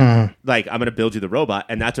 Like, I'm going to build you the robot,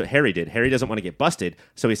 and that's what Harry did. Harry doesn't want to get busted,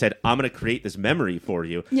 so he said, I'm going to create this memory for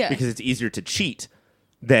you because it's easier to cheat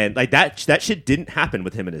than, like, that shit didn't happen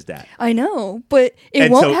with him and his dad. I know, but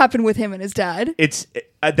it won't happen with him and his dad.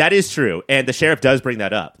 That is true, and the sheriff does bring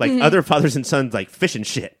that up. Like, other fathers and sons, like, fishing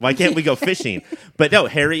shit. Why can't we go fishing? But no,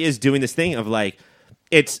 Harry is doing this thing of, like,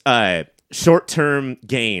 it's short-term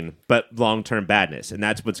gain, but long-term badness. And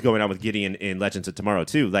that's what's going on with Gideon in Legends of Tomorrow,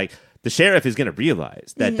 too. Like, the sheriff is going to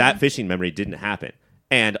realize that that fishing memory didn't happen.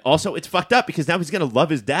 And also, it's fucked up because now he's going to love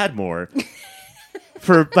his dad more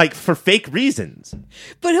for fake reasons.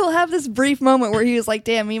 But he'll have this brief moment where he was like,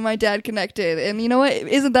 damn, me and my dad connected. And you know what?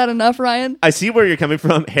 Isn't that enough, Ryan? I see where you're coming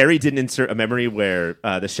from. Harry didn't insert a memory where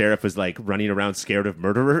the sheriff was like running around scared of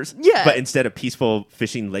murderers. Yeah. But instead a peaceful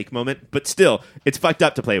fishing lake moment. But still, it's fucked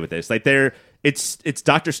up to play with this. Like it's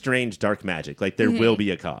Doctor Strange dark magic. Like there will be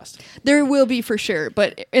a cost. There will be for sure.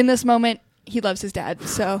 But in this moment, he loves his dad.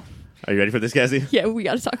 So Are you ready for this, Cassie? yeah, we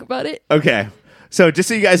got to talk about it. Okay. So just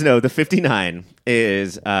so you guys know, the 59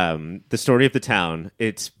 is the story of the town.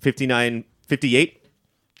 It's 58?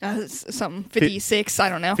 Something 56. I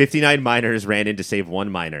don't know. 59 miners ran in to save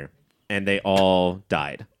one miner, and they all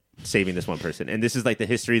died, saving this one person. And this is like the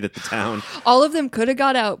history that the town... All of them could have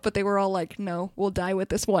got out, but they were all like, no, we'll die with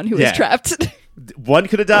this one who Yeah. is trapped. One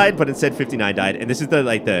could have died, but instead 59 died. And this is the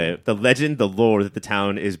legend, the lore that the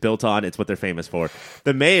town is built on. It's what they're famous for.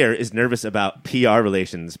 The mayor is nervous about PR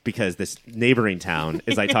relations because this neighboring town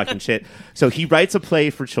is like talking shit. So he writes a play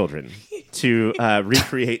for children to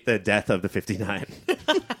recreate the death of the 59.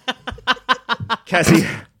 Cassie,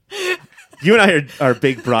 you and I are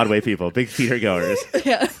big Broadway people, big theater goers.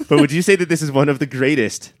 Yeah. But would you say that this is one of the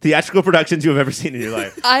greatest theatrical productions you have ever seen in your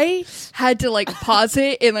life? I had to like pause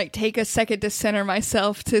it and like take a second to center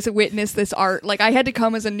myself to witness this art. Like I had to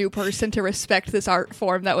come as a new person to respect this art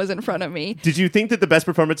form that was in front of me. Did you think that the best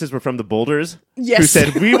performances were from the Boulders? Yes. Who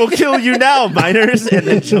said, "We will kill you now, miners," and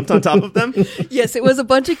then jumped on top of them? Yes, it was a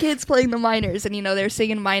bunch of kids playing the miners, and they're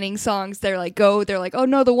singing mining songs. They're like, "Go!" They're like, "Oh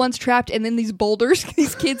no, the one's trapped!" And then these boulders,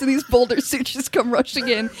 these kids in these boulder suits just come rushing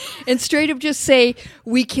in and straight up just say,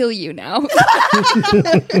 "We kill you now."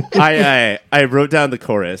 I wrote down the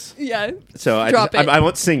chorus, Yeah. so Drop it. I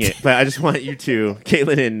won't sing it, but I just want you two,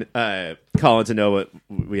 Caitlin and Colin, to know what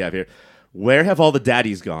we have here. Where have all the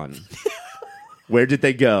daddies gone? Where did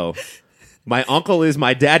they go? My uncle is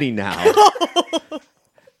my daddy now,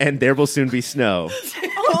 and there will soon be snow.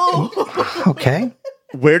 okay.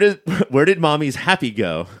 Where did mommy's happy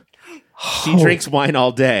go? She drinks wine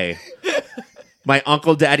all day. My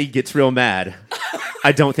uncle daddy gets real mad.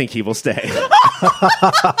 I don't think he will stay.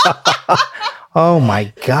 Oh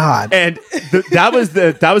my God. And that was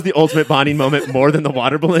the ultimate bonding moment, more than the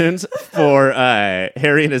water balloons, for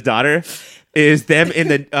Harry and his daughter. Is them in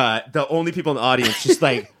the only people in the audience just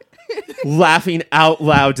like laughing out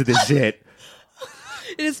loud to this shit.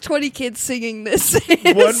 It is 20 kids singing this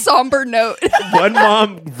in a somber note. One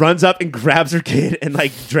mom runs up and grabs her kid and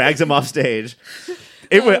like drags him off stage.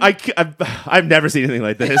 I've never seen anything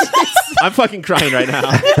like this. I'm fucking crying right now.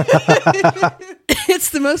 It's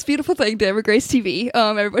the most beautiful thing to ever grace TV.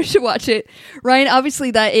 Everybody should watch it. Ryan,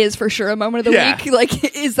 obviously that is for sure a moment of the Yeah. week.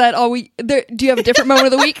 Like, is that all we... do you have a different moment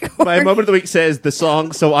of the week? My moment of the week says the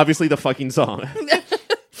song, so obviously the fucking song.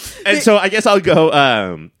 And so I guess I'll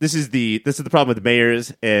go. This is the problem with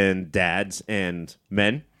mayors and dads and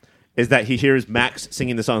men, is that he hears Max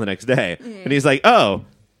singing the song the next day, and he's like, "Oh,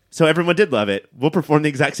 so everyone did love it. We'll perform the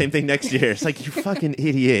exact same thing next year." It's like, you fucking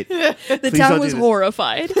idiot. The town was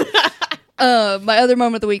horrified. My other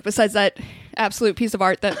moment of the week, besides that absolute piece of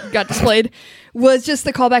art that got displayed, was just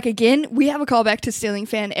the callback again. We have a callback to Ceiling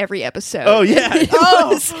Fan every episode. Oh yeah.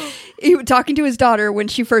 Talking to his daughter when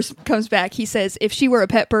she first comes back, he says, "If she were a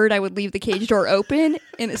pet bird, I would leave the cage door open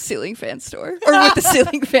in a ceiling fan store, or with the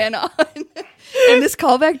ceiling fan on." And this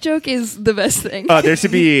callback joke is the best thing. There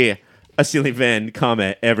should be a ceiling fan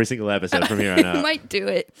comment every single episode from here on out. Might do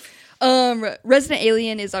it. Resident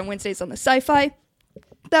Alien is on Wednesdays on the Sci-Fi.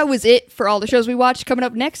 That was it for all the shows we watched. Coming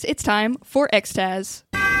up next, it's time for XTAS.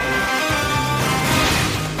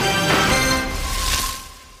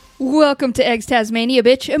 Welcome to Eggs Tasmania,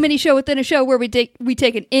 bitch, a mini show within a show where we take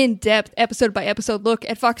an in-depth, episode-by-episode look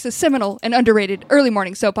at Fox's seminal and underrated early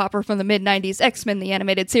morning soap opera from the mid-90s, X-Men the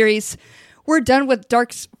Animated Series. We're done with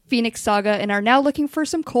Dark Phoenix saga and are now looking for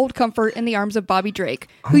some cold comfort in the arms of Bobby Drake,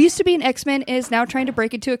 who used to be an X-Men and is now trying to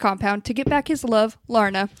break into a compound to get back his love,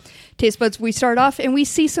 Larna. Taste buds, we start off and we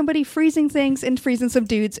see somebody freezing things and freezing some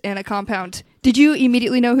dudes in a compound. Did you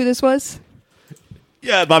immediately know who this was?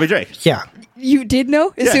 Yeah, Bobby Drake. Yeah. You did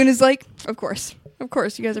know? As Yeah. soon as, of course. Of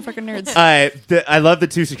course, you guys are fucking nerds. I love the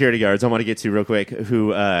two security guards I want to get to real quick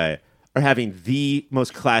who are having the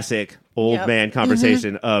most classic old man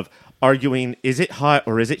conversation of arguing, is it hot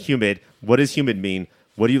or is it humid? What does humid mean?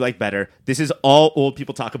 What do you like better? This is all old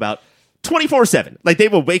people talk about 24/7. Like, they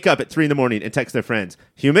will wake up at 3 a.m. and text their friends.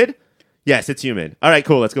 Humid? Yes, it's humid. All right,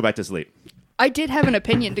 cool. Let's go back to sleep. I did have an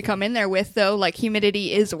opinion to come in there with, though. Like,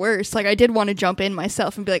 humidity is worse. Like, I did want to jump in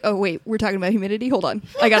myself and be like, oh, wait, we're talking about humidity? Hold on.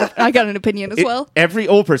 I got an opinion as well. Every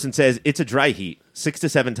old person says it's a dry heat 6 to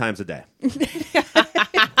 7 times a day.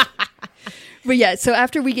 But yeah, so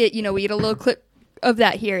after we get a little clip of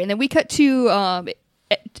that here, and then we cut to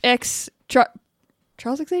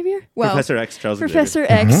Charles Xavier? Well, Professor X, Charles Professor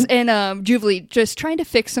Xavier. X and Jubilee just trying to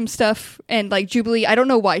fix some stuff. And, like, Jubilee, I don't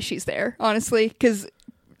know why she's there, honestly, because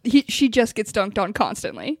she just gets dunked on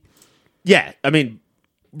constantly. Yeah, I mean,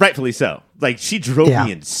 rightfully so. Like, she drove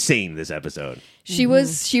me insane this episode. She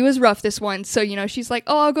was rough this one. So, she's like,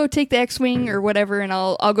 oh, I'll go take the X-Wing or whatever, and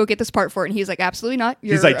I'll go get this part for it. And he's like, absolutely not.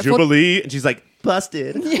 He's like, Jubilee, and she's like,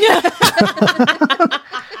 busted.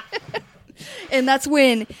 And that's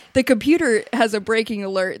when the computer has a breaking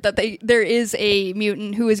alert that there is a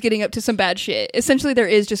mutant who is getting up to some bad shit. Essentially, there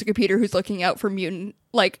is just a computer who's looking out for mutant,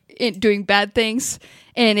 doing bad things.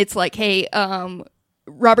 And it's like, hey,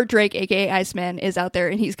 Robert Drake, aka Iceman, is out there,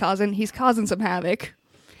 and he's causing some havoc.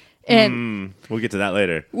 And we'll get to that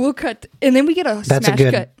later. We'll cut, and then we get cut.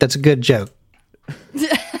 That's a good joke.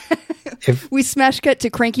 We smash cut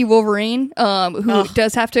to Cranky Wolverine, who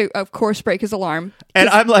does have to, of course, break his alarm. And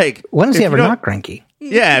I'm like, when is he ever not cranky?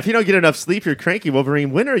 Yeah, if you don't get enough sleep, you're cranky,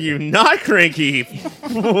 Wolverine. When are you not cranky?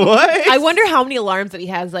 What? I wonder how many alarms that he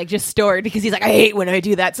has just stored, because he's like, I hate when I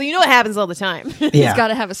do that. So it happens all the time. He's got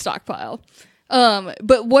to have a stockpile.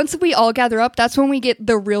 But once we all gather up, that's when we get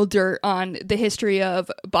the real dirt on the history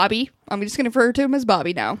of Bobby. I'm just going to refer to him as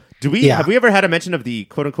Bobby now. Have we ever had a mention of the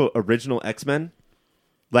quote unquote original X-Men?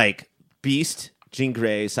 Like Beast, Jean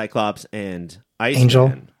Grey, Cyclops, and Iceman.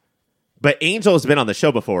 Angel. But Angel has been on the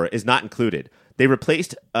show before, is not included. They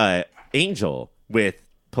replaced Angel with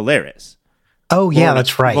Polaris. Oh yeah,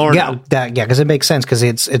 that's right. Lorna. Yeah, because it makes sense because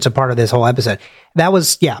it's a part of this whole episode. That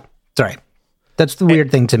was sorry. That's the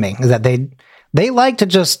weird thing to me, is that they like to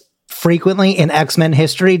just frequently in X-Men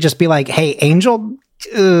history just be like, hey, Angel,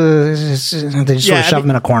 they just sort of shove him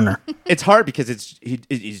in a corner. It's hard because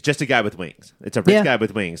he's just a guy with wings. It's a rich guy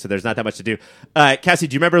with wings, so there's not that much to do. Cassie,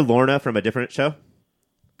 do you remember Lorna from a different show?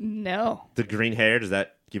 No. The green hair, does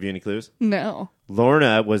that give you any clues? No.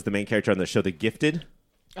 Lorna was the main character on the show The Gifted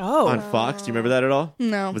on Fox. Do you remember that at all?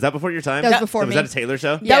 No. Was that before your time? That was before Was me. that a Taylor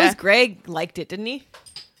show? Yeah. That was Greg liked it, didn't he?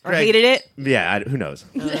 Or Greg- hated it? Yeah, who knows?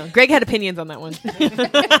 Greg had opinions on that one.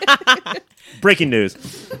 Breaking news.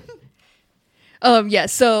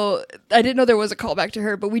 So I didn't know there was a callback to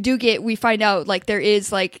her, but we find out there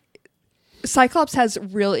is Cyclops has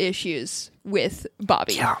real issues with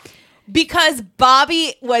Bobby. Yeah. Because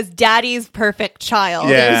Bobby was Daddy's perfect child.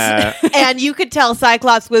 Yeah. And you could tell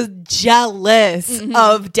Cyclops was jealous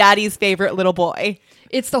of Daddy's favorite little boy.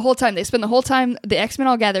 It's the whole time. They spend the whole time, the X-Men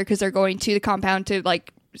all gather because they're going to the compound to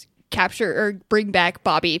capture or bring back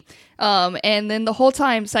Bobby. And then the whole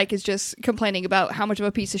time Psyche is just complaining about how much of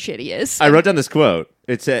a piece of shit he is. I wrote down this quote.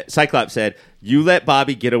 It said, Cyclops said, "You let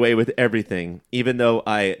Bobby get away with everything, even though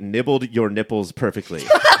I nibbled your nipples perfectly." It's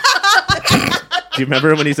the whole time they spend the whole time, the X-Men all gather because they're going to the compound to capture or bring back Bobby. And then the whole time Psyche is just complaining about how much of a piece of shit he is. I wrote down this quote. It said, Cyclops said, "You let Bobby get away with everything, even though I nibbled your nipples perfectly." Do you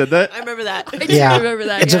remember when he said that? I remember that. Yeah, remember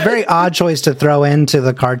that, it's a yeah. very odd choice to throw into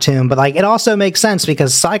the cartoon, but like it also makes sense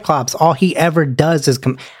because Cyclops, all he ever does is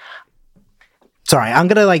Sorry, I'm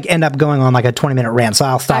gonna like end up going on like a 20-minute rant, so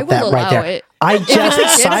I'll I stop will that right allow there. it. I it's a just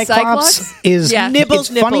kid, Cyclops Cyclops? is Yeah.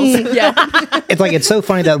 Nibbles, it's funny. Yeah. It's like it's so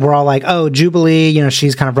funny that we're all like, oh, Jubilee, you know,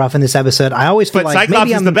 she's kind of rough in this episode. I always feel But like Cyclops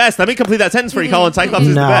maybe is the best. Let me complete that sentence for you, Colin. Cyclops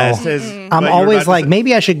is the No. best. I'm always like,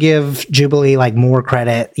 maybe I should give Jubilee like more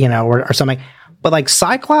credit, you know, or something. But like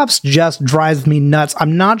Cyclops just drives me nuts.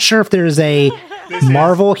 I'm not sure if there's a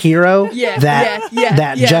Marvel hero that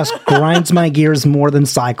yeah. just grinds my gears more than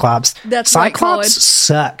Cyclops. That's right, Cyclops Colin.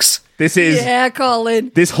 sucks. This is Yeah,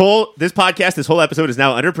 Colin. this podcast, this whole episode is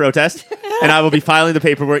now under protest, and I will be filing the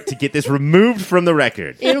paperwork to get this removed from the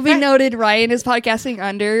record. It'll be noted Ryan is podcasting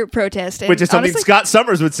under protest. And Which is something honestly, Scott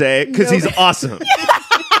Summers would say because No. he's awesome.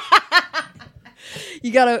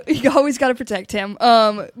 you always gotta protect him.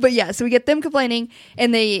 But yeah, so we get them complaining,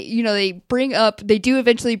 and they do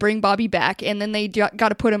eventually bring Bobby back, and then they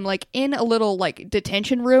gotta put him like in a little like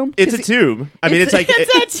detention room. It's a tube. I mean, it's like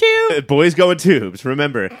It's a tube. boys go in tubes.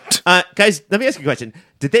 Remember, guys. Let me ask you a question.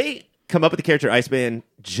 Did they come up with the character Iceman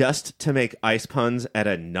just to make ice puns at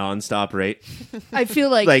a nonstop rate? I feel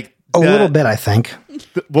like, Like A little bit, I think.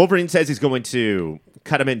 Wolverine says he's going to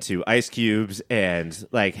cut him into ice cubes and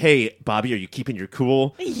like, hey, Bobby, are you keeping your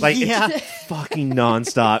cool? Like, Yeah. it's fucking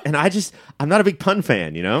nonstop. And I'm not a big pun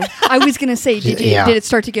fan, you know? I was gonna say, did it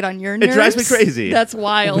start to get on your nerves? It drives me crazy. That's When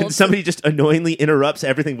wild. somebody just annoyingly interrupts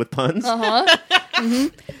everything with puns.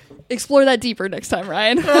 Explore that deeper next time,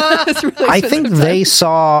 Ryan. Let's really I spend think some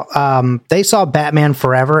time. they saw Batman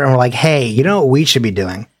Forever and were like, hey, you know what we should be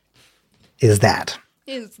doing? Is that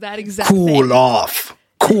Is that exact cool thing. off,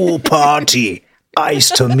 cool party,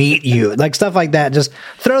 ice to meet you, like stuff like that. Just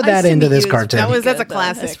throw Ice that to into Meet this You is cartoon. pretty That's a good, though.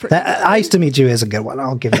 classic. That's pretty That, ice to meet you is a good one.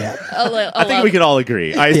 I'll give you that. I think we can all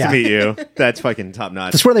agree. Ice Yeah. to meet you. That's fucking top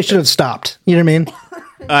notch. That's where they should have stopped. You know what I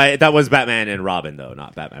mean? That was Batman and Robin, though,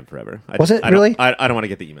 not Batman Forever. Was it I don't- really? I don't want to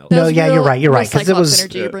get the email. No, That's yeah, real- you're right. You're real right. Because it Cyclops was,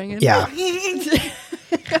 energy you're bringing. yeah.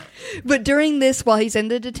 But during this, while he's in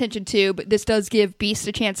the detention tube, this does give Beast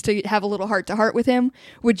a chance to have a little heart-to-heart with him,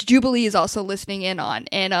 which Jubilee is also listening in on.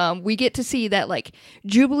 And we get to see that, like,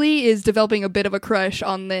 Jubilee is developing a bit of a crush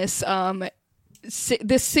on this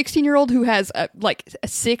this 16-year-old who has,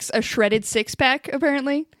 a shredded six-pack,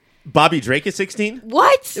 apparently. Bobby Drake is 16?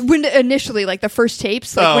 What? When initially, like, the first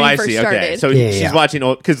tapes, like, when he I first see. started. Okay. So Yeah, she's yeah. watching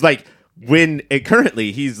old, because, like,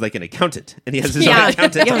 currently he's like an accountant and he has his Yeah. own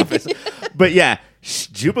accountant office. But yeah,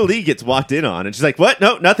 Jubilee gets walked in on and she's like, what?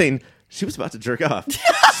 No, nothing. She was about to jerk off.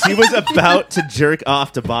 She was about to jerk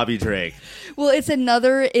off to Bobby Drake. Well, it's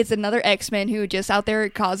another X-Men who just out there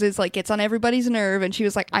gets on everybody's nerve, and she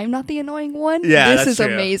was like, "I'm not the annoying one. Yeah, this that's is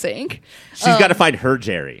true. amazing." She's got to find her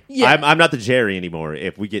Jerry. yeah. I'm not the Jerry anymore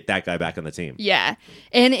if we get that guy back on the team. Yeah,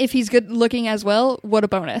 and if he's good looking as well, what a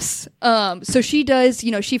bonus. So she does,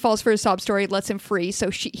 she falls for his sob story, lets him free, so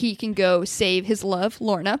he can go save his love,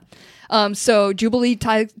 Lorna. So Jubilee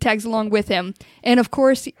tags along with him, and of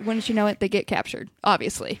course, wouldn't you know it, they get captured.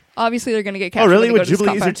 Obviously, they're going to get captured. Oh, really? when they When go to this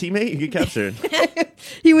Jubilee is your compound. teammate, you get captured.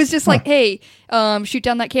 He was just like, "Hey, shoot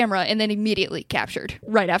down that camera," and then immediately captured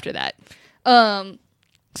right after that.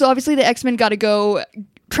 So obviously the X-Men got to go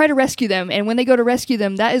try to rescue them, and when they go to rescue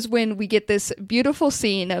them, that is when we get this beautiful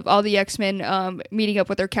scene of all the X-Men meeting up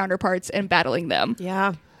with their counterparts and battling them.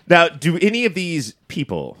 Yeah. Now, do any of these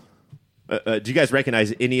people, do you guys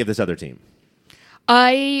recognize any of this other team?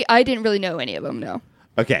 I didn't really know any of them. No.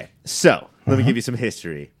 Okay, so let me give you some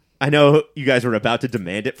history. I know you guys were about to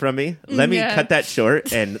demand it from me. Let me Yeah. cut that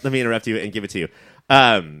short and let me interrupt you and give it to you.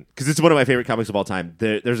 Because it's one of my favorite comics of all time.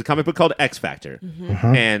 There's a comic book called X Factor.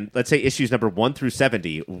 And let's say issues number 1 through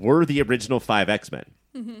 70 were the original 5 X-Men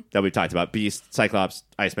that we talked about. Beast, Cyclops,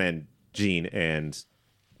 Iceman, Jean, and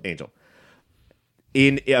Angel.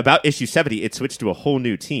 In about issue 70, it switched to a whole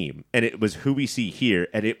new team, and it was who we see here,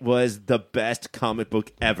 and it was the best comic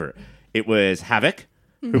book ever. It was Havoc,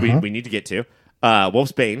 who we need to get to.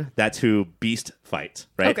 Wolfsbane, that's who Beast fights,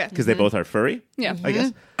 right? Okay. Because they both are furry, Yeah. I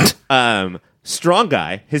guess. Strong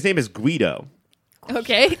Guy, his name is Guido,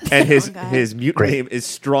 Okay. and Guy. his mutant Great. name is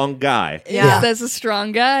Strong Guy. Yeah. That's a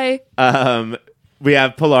strong guy. We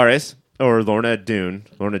have Polaris, or Lorna Dane,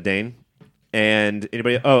 and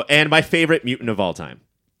anybody. Oh, and my favorite mutant of all time,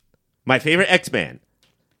 my favorite X-Man.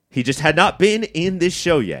 He just had not been in this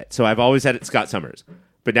show yet, so I've always had it Scott Summers.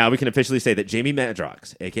 But now we can officially say that Jamie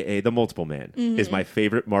Madrox, a.k.a. the Multiple Man, is my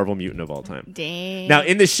favorite Marvel mutant of all time. Dang. Now,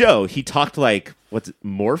 in this show, he talked like,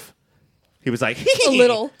 Morph? He was like, a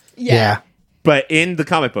little. Yeah. But in the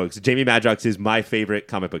comic books, Jamie Madrox is my favorite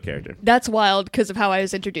comic book character. That's wild because of how I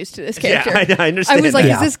was introduced to this character. Yeah, I understand. I was like,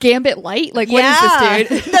 that. is this Gambit light? Like, what is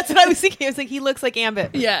this dude? That's what I was thinking. I was like, he looks like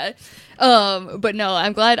Ambit. Yeah. But no,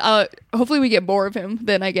 I'm glad. Hopefully we get more of him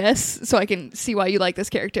then, I guess, so I can see why you like this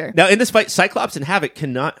character. Now, in this fight, Cyclops and Havoc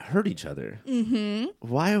cannot hurt each other. Mm-hmm.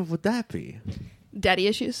 Why would that be? Daddy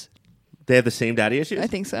issues? They have the same daddy issues? I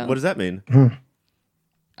think so. What does that mean?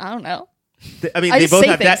 I don't know. I mean, I they just both say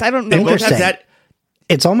have things. that. I don't They know. both have Interesting. that.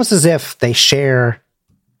 It's almost as if they share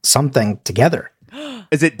something together.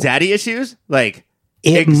 Is it daddy issues? Like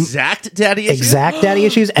It- exact daddy issues? Exact daddy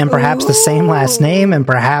issues, and perhaps the same last name, and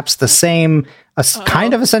perhaps the same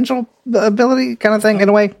kind of essential ability kind of thing in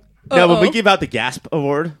a way. Now, when we give out the Gasp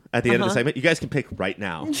Award at the end of the segment, you guys can pick right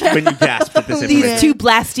now when you gasp at this information. These two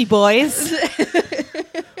blasty boys.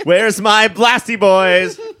 Where's my blasty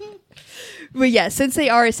boys? But yeah, since they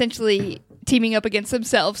are essentially teaming up against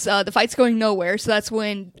themselves, the fight's going nowhere. So that's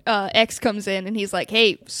when X comes in and he's like,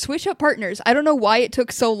 hey, switch up partners. I don't know why it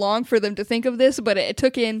took so long for them to think of this, but it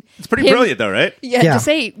took in. It's pretty brilliant, though, right? Yeah, Yeah. to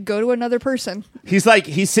say, go to another person. He's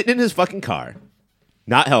sitting in his fucking car,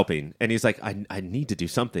 not helping, and he's like, I need to do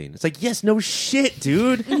something. It's like, yes, no shit,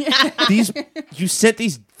 dude. You sent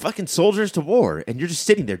these fucking soldiers to war, and you're just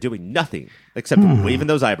sitting there doing nothing except for waving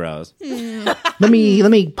those eyebrows. Let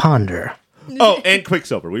me ponder. Oh, and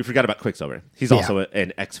Quicksilver. We forgot about Quicksilver. He's Yeah. also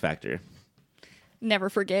an X Factor. Never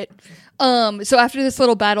forget. So after this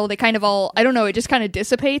little battle, they kind of all, I don't know, it just kind of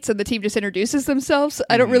dissipates and the team just introduces themselves.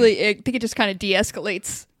 I don't really, I think it just kind of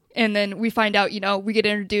de-escalates. And then we find out, we get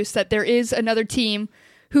introduced that there is another team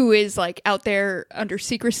who is like out there under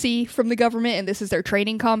secrecy from the government, and this is their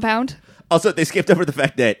training compound. Also, they skipped over the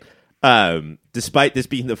fact that despite this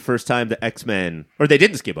being the first time the X-Men, or they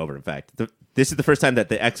didn't skip over, in fact, this is the first time that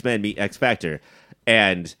the X-Men meet X-Factor,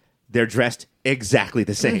 and they're dressed exactly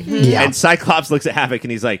the same. Yeah. And Cyclops looks at Havoc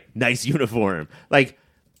and he's like, nice uniform. Like,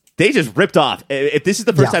 they just ripped off. If this is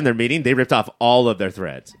the first Yeah. time they're meeting, they ripped off all of their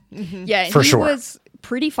threads. Yeah, and For he sure. was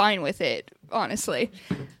pretty fine with it, honestly.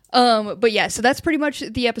 But yeah, so that's pretty much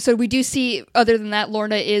the episode. We do see, other than that,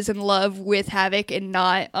 Lorna is in love with Havoc and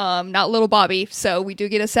not little Bobby. So we do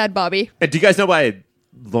get a sad Bobby. And do you guys know why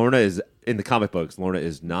Lorna is, in the comic books, Lorna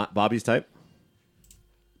is not Bobby's type?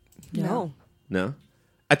 No. No?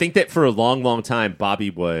 I think that for a long, long time, Bobby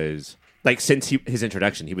was, like, since his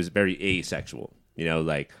introduction, he was very asexual.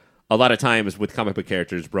 Like, a lot of times with comic book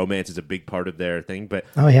characters, romance is a big part of their thing, but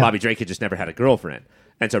Oh, yeah. Bobby Drake had just never had a girlfriend.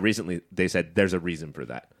 And so recently they said there's a reason for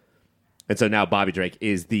that. And so now Bobby Drake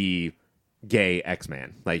is the gay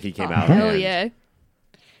X-Man. Like, he came out. Hell and- yeah.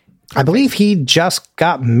 I believe he just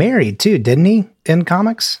got married too, didn't he? In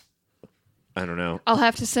comics. I don't know. I'll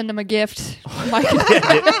have to send him a gift.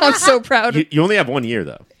 I'm so proud. You only have 1 year,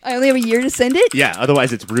 though. I only have a year to send it? Yeah,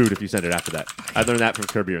 otherwise it's rude if you send it after that. I learned that from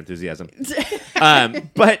Curb Your Enthusiasm.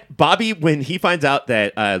 But Bobby, when he finds out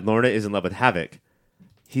that Lorna is in love with Havoc,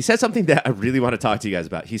 he says something that I really want to talk to you guys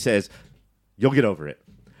about. He says, you'll get over it.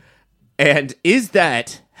 And is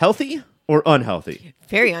that healthy or unhealthy?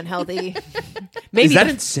 Very unhealthy. Maybe Is that the-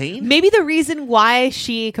 insane? Maybe the reason why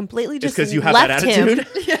she completely Just just because you have left that attitude?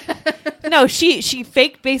 him. No, she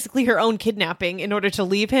faked basically her own kidnapping in order to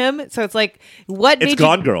leave him. So it's like, what It's made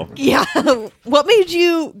Gone you, Girl. Yeah, what made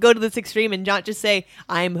you go to this extreme and not just say,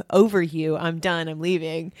 "I'm over you, I'm done, I'm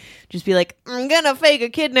leaving"? Just be like, "I'm gonna fake a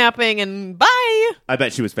kidnapping and bye." I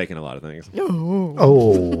bet she was faking a lot of things.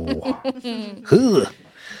 Oh. Ugh.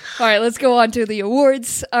 All right, let's go on to the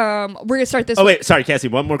awards. We're going to start this Oh, with- wait. Sorry, Cassie.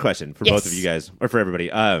 One more question for both Yes. of you guys, or for everybody.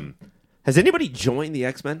 Has anybody joined the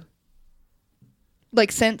X-Men?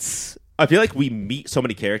 like, since... I feel like we meet so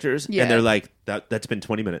many characters, Yeah. and they're like, that's been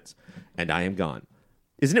 20 minutes, and I am gone.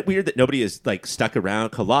 Isn't it weird that nobody is like stuck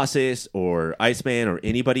around Colossus or Iceman or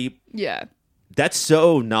anybody? Yeah. That's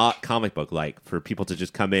so not comic book like for people to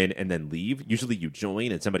just come in and then leave. Usually you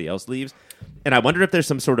join and somebody else leaves. And I wonder if there's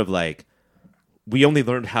some sort of like, we only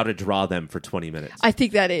learned how to draw them for 20 minutes. I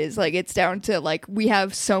think that is, like, it's down to, like, we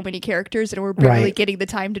have so many characters and we're barely Right. getting the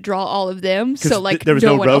time to draw all of them. 'Cause So, like, there was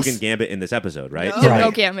no one Rogue else... and Gambit in this episode, right? No, So, Right. no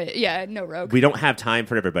Gambit. Yeah, no Rogue. we don't have time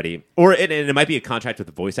for everybody. Or and it might be a contract with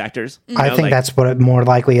the voice actors. You I know, think like- that's what it more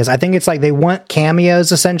likely is. I think it's like they want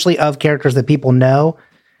cameos essentially of characters that people know,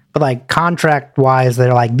 but like contract wise,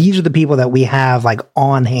 they're like, these are the people that we have like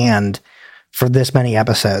on hand for this many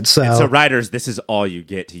episodes. So writers, this is all you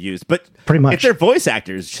get to use. But Pretty much. if they're voice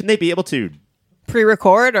actors, shouldn't they be able to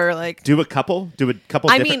Pre-record or like. do a couple? I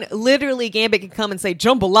different- mean, literally, Gambit could come and say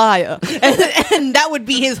 "jambalaya," and that would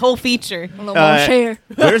be his whole feature. No more share.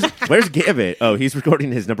 where's Gambit? Oh, he's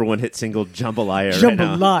recording his #1 hit single "Jambalaya" right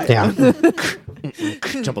now. yeah.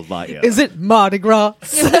 Jambalaya. Is it Mardi Gras?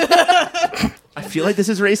 I feel like this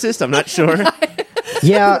is racist. I'm not sure.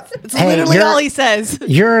 Yeah. It's literally all he says.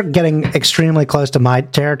 You're getting extremely close to my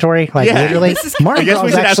territory. Like, Yeah. literally. I Mardi guess Gras we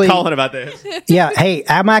is should actually, ask Colin about this. yeah. Hey,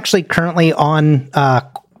 I'm actually currently on,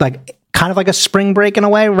 like, kind of like a spring break in a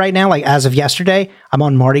way right now. Like, as of yesterday, I'm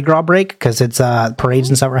on Mardi Gras break because it's, parades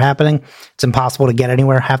and stuff are happening. It's impossible to get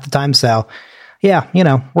anywhere half the time. So, yeah, you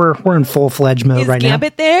know, we're in full-fledged mode Is right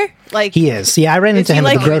Gambit there? Like now. He is. Yeah, I ran is into he him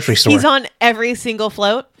at like- the grocery store. He's on every single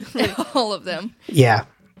float. All of them. Yeah.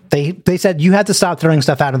 They said you had to stop throwing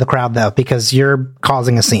stuff out of the crowd though because you're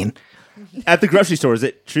causing a scene. At the grocery store, is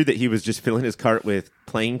it true that he was just filling his cart with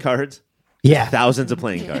playing cards? Yeah. Thousands of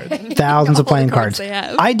playing cards. Thousands of All the playing cards cards. they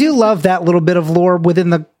have. I do love that little bit of lore within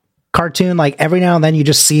the cartoon. Like every now and then you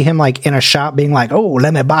just see him like in a shop being like, "Oh,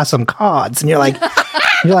 let me buy some cards." And you're like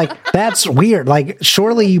that's weird. Like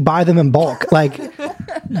surely you buy them in bulk. Like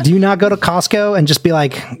do you not go to Costco and just be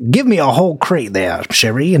like, "Give me a whole crate there,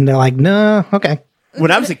 Sherry?" And they're like, "No, okay." When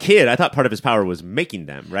I was a kid, I thought part of his power was making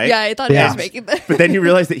them, right? Yeah, I thought Yeah. he was making that. But then you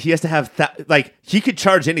realize that he has to have, like, he could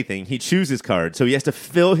charge anything. He chooses cards. So he has to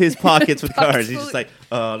fill his pockets with cards. He's just like,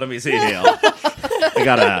 let me see here. I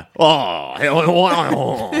gotta,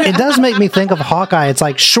 It does make me think of Hawkeye. It's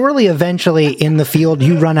like surely eventually in the field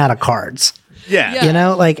you run out of cards. yeah. You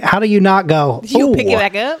know, like how do you not go? You pick "Ooh, it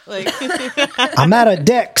back up. Like I'm out of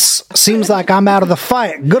decks. Seems like I'm out of the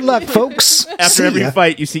fight. Good luck, folks. After See every ya."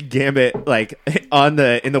 fight, you see Gambit, like, in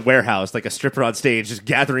the warehouse, like a stripper on stage, just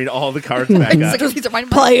gathering all the cards back up. These are my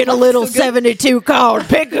playing a little So good. 72 card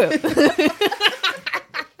pickup.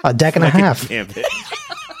 A deck and a half. Gambit.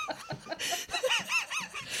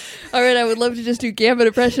 All right, I would love to just do Gambit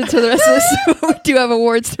impressions for the rest of this. But we do have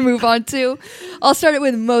awards to move on to. I'll start it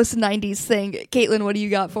with most 90s thing. Caitlin, what do you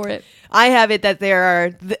got for it? I have it that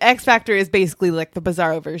the X Factor is basically like the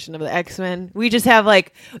Bizarro version of the X-Men. We just have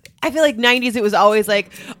like, I feel like 90s it was always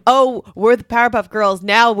like, oh, we're the Powerpuff Girls.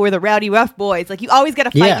 Now we're the Rowdy Rough Boys. Like you always got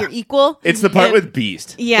to fight Yeah. your equal. It's the part And- with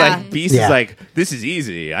Beast. Yeah. Like, Beast Yeah. is like, this is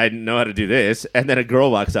easy. I know how to do this. And then a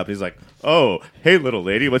girl walks up and he's like, oh, hey, little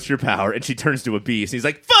lady, what's your power? And she turns to a beast. And he's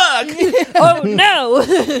like, fuck! Oh no.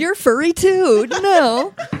 You're furry too.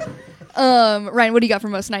 No. Ryan, what do you got for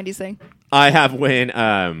most 90s thing? I have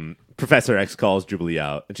when Professor X calls Jubilee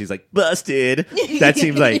out and she's like, busted. That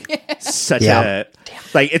seems like such Yeah. a...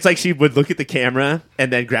 Like, it's like she would look at the camera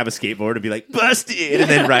and then grab a skateboard and be like, busted! And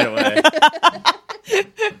then right away.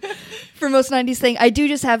 For most 90s thing, I do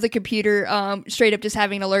just have the computer straight up just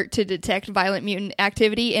having alert to detect violent mutant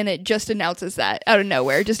activity, and it just announces that out of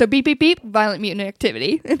nowhere. Just a beep, beep, beep, violent mutant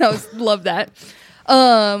activity. And I love that.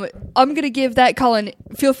 I'm going to give that, Colin,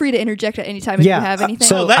 feel free to interject at any time if you have anything. Oh,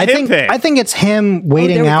 So let I him think pick. I think it's him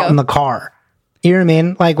waiting there we out go. in the car. You know what I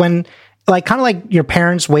mean? Like when, like kind of like your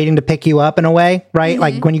parents waiting to pick you up in a way, right? Mm-hmm.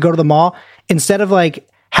 Like when you go to the mall, instead of like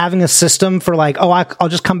having a system for like, oh, I'll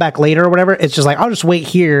just come back later or whatever. It's just like I'll just wait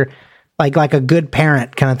here. Like a good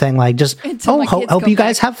parent kind of thing. Like just, Until my kids hope come you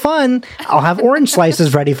guys back. have fun. I'll have orange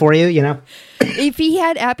slices ready for you, you know? If he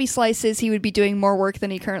had Appy Slices, he would be doing more work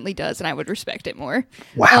than he currently does, and I would respect it more.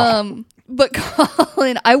 Wow. But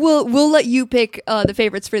Colin, we'll let you pick the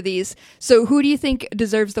favorites for these. So who do you think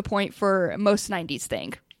deserves the point for most 90s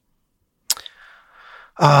thing?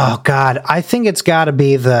 Oh God, I think it's got to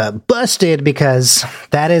be the busted because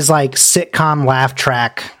that is like sitcom laugh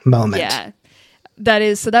track moment. Yeah. That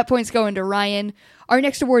is, so that point's going to Ryan. Our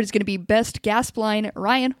next award is going to be Best Gasp Line.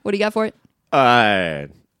 Ryan, what do you got for it?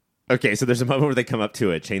 Okay, so there's a moment where they come up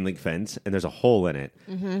to a chain link fence and there's a hole in it.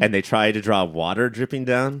 And they try to draw water dripping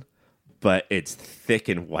down, but it's thick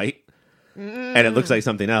and white. And it looks like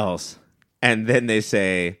something else. And then they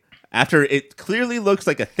say, after it clearly looks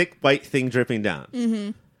like a thick white thing dripping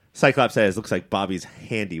down, Cyclops says, looks like Bobby's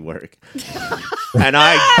handiwork. And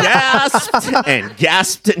I gasped and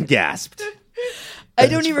gasped and gasped. I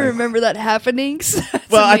don't even remember that happening. So that's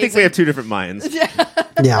Well, I think we amazing. have two different minds.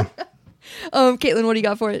 Yeah. Caitlin, what do you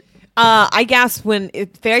got for it? I gasped when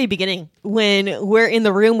at the very beginning when we're in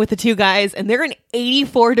the room with the two guys and they're in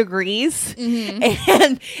 84 degrees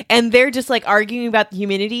and they're just like arguing about the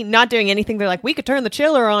humidity, not doing anything. They're like, we could turn the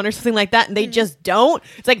chiller on or something like that, and they just don't.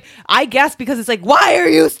 It's like I gasped because it's like, why are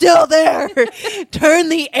you still there? Turn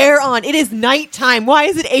the air on. It is nighttime. Why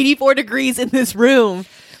is it 84 degrees in this room?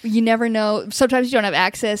 You never know. Sometimes you don't have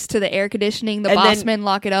access to the air conditioning. The And then- bossmen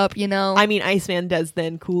lock it up, you know. I mean, Iceman does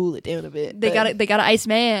then cool it down a bit. They but- got it. They got an ice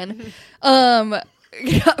man.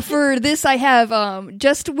 For this, I have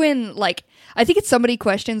just when like I think it's somebody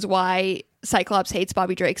questions why Cyclops hates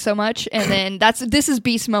Bobby Drake so much, and then this is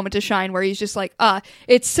Beast's moment to shine, where he's just like,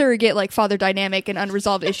 it's surrogate like father dynamic and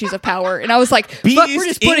unresolved issues of power, and I was like, fuck, we're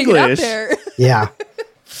just putting it up there. Yeah.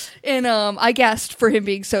 And I gasped for him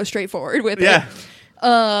being so straightforward with Yeah.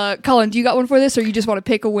 it. Colin, do you got one for this, or you just want to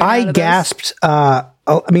pick a winner? out I of those? gasped.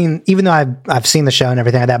 I mean, even though I've seen the show and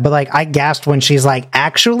everything like that, but like I gasped when she's like,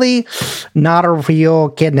 actually, not a real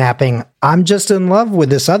kidnapping. I'm just in love with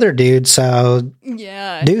this other dude. So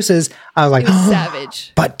Yeah, deuces. I was like, it was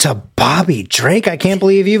savage. but to Bobby Drake, I can't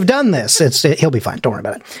believe you've done this. He'll be fine. Don't worry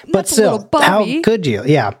about it. But Not the little still, how Bobby. could you?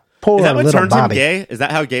 Yeah, poor Is that what little turns him Bobby. gay? Is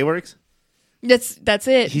that how gay works? That's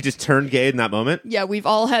it. He just turned gay in that moment? Yeah, we've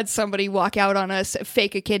all had somebody walk out on us,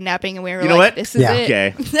 fake a kidnapping, and we were You know like, what? "This is Yeah. it.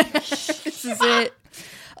 Gay. This is it."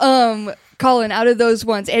 Colin, out of those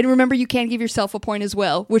ones, and remember, you can give yourself a point as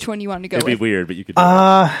well. Which one you want to go It'd be with? weird, but you could.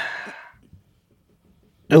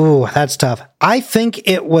 Ooh, that's tough. I think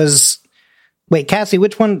it was. Wait, Cassie,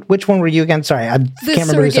 which one were you again? Sorry, I The can't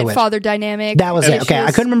remember who said surrogate which. father dynamic. That was it. Okay,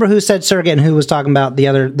 I couldn't remember who said surrogate and who was talking about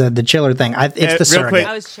the chiller thing. It's the real surrogate. quick,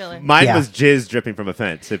 I was chilling. Mine Yeah. was jizz dripping from a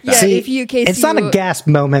fence. If that, Yeah. See, if you- Casey, it's not a you- gasp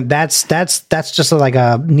moment. That's just like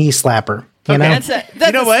a knee slapper. You know, That's a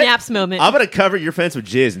you know a what? snaps moment. I'm gonna cover your fence with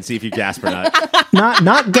jizz and see if you gasp or not.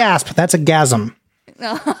 not gasp. That's a gasm.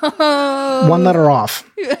 One letter off,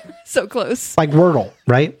 so close, like Wordle,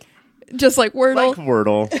 right? just like Wordle. Like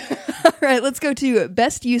Wordle. All right, let's go to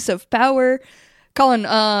best use of power. Colin,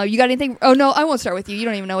 you got anything? Oh no, I won't start with you. You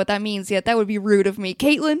don't even know what that means yet. That would be rude of me.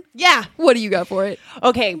 Caitlin, yeah. what do you got for it?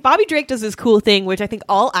 Okay, Bobby Drake does this cool thing, which I think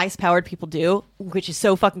all ice-powered people do, which is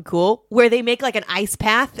so fucking cool, where they make like an ice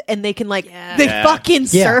path and they can like, they Yeah. fucking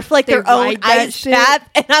Yeah. surf like They their own ride that ice shit. path.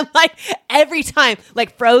 And I'm like, every time,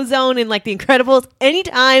 like Frozone and like The Incredibles,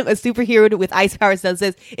 anytime a superhero with ice powers does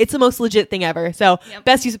this, it's the most legit thing ever. So,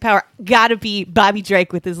 best use of power, gotta be Bobby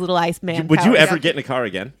Drake with his little ice man Would you powers. ever get in a car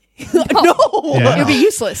again? No. Yeah. It would be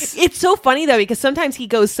useless. It's so funny though because sometimes he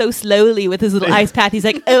goes so slowly with his little ice path. He's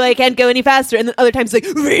like, "Oh, I can't go any faster," and then other times he's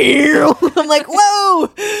like, I'm like, "Whoa,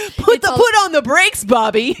 put on the brakes,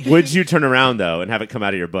 Bobby." Would you turn around though and have it come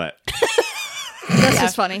out of your butt? That's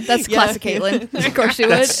just funny. That's Yeah. classic Caitlin. Of course she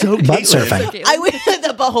would. That's so Butt Caitlin. surfing. Caitlin. I would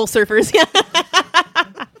the butthole surfers. Yeah.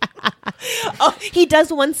 Oh, he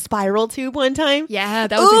does one spiral tube one time. Yeah,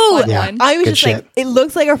 that was Ooh, a fun Yeah. one. I was Good just shit. like, it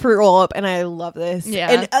looks like a fruit roll up, and I love this.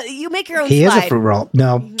 Yeah. and you make your own. He is slide. a fruit roll.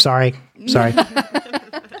 No, sorry.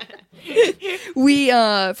 We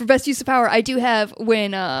for best use of power, I do have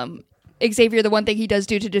when Xavier, the one thing he does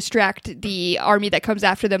do to distract the army that comes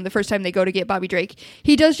after them the first time they go to get Bobby Drake,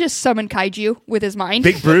 he does just summon kaiju with his mind.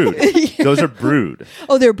 Big Brood. Those are Brood.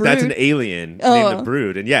 Oh, they're brood. That's an alien named the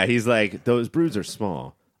Brood. And yeah, he's like, those broods are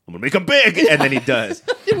small. I'm gonna make them big, and then he does.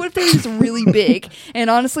 What if they're just really big? And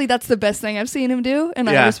honestly, that's the best thing I've seen him do, and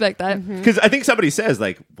I Yeah. respect that. Because I think somebody says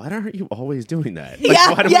like, why aren't you always doing that? Like,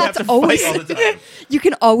 Yeah, why do yeah, we have to it's always- fight all the time? You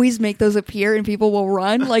can always make those appear, and people will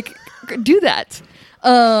run. Like, do that.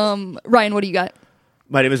 Ryan, what do you got?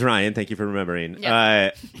 My name is Ryan. Thank you for remembering.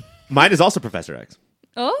 Yeah. Mine is also Professor X.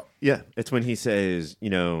 Oh, Yeah, it's when he says, you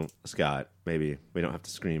know, Scott, maybe we don't have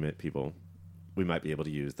to scream at people. We might be able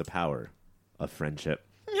to use the power of friendship.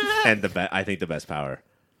 And I think the best power.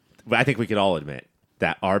 I think we could all admit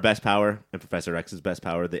that our best power and Professor X's best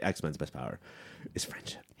power, the X-Men's best power, is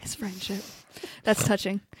friendship. his friendship. That's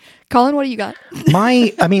touching. Colin, what do you got?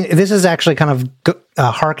 I mean, this is actually kind of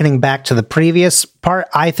harkening back to the previous part.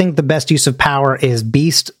 I think the best use of power is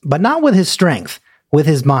Beast, but not with his strength, with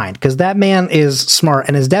his mind, because that man is smart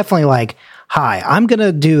and is definitely like, hi, I'm going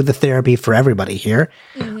to do the therapy for everybody here.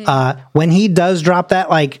 When he does drop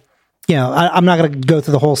that, like, you know, I'm not going to go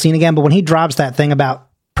through the whole scene again, but when he drops that thing about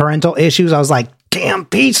parental issues, I was like, damn,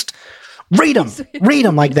 Beast, read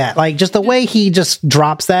him like that. Like, just the way he just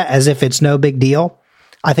drops that as if it's no big deal.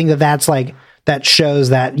 I think that's like, that shows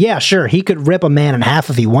that, yeah, sure, he could rip a man in half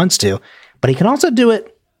if he wants to, but he can also do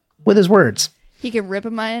it with his words. He can rip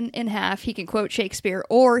a man in half. He can quote Shakespeare,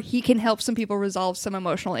 or he can help some people resolve some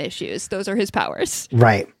emotional issues. Those are his powers.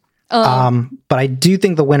 Right. But I do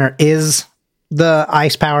think the winner is the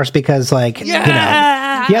ice powers because, like, you know,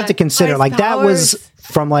 you have to consider, Ice like, that was powers.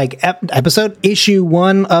 from, like, episode issue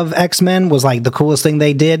 1 of X-Men was, like, the coolest thing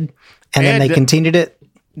they did. And then And- they continued it.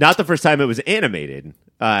 Not the first time it was animated.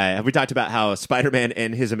 Have we talked about how Spider-Man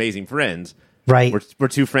and his amazing friends Right. were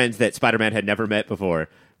two friends that Spider-Man had never met before,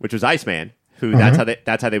 which was Iceman, who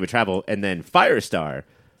that's how they would travel, and then Firestar,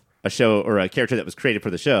 a show or a character that was created for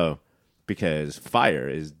the show because fire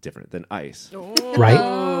is different than ice. Right.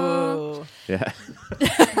 Yeah. Is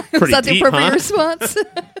Pretty that the deep, appropriate huh? response?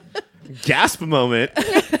 Gasp moment.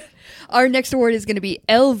 Our next award is going to be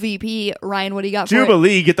LVP. Ryan, what do you got for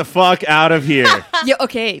Jubilee, get the fuck out of here. it? Yeah,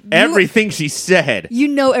 okay. Everything she said. You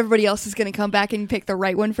know everybody else is going to come back and pick the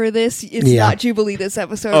right one for this. It's Yeah. not Jubilee this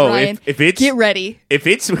episode, Oh, Ryan. if it's- Get ready. If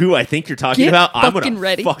it's who I think you're talking Get about, I'm fucking gonna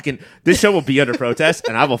ready. this show will be under protest,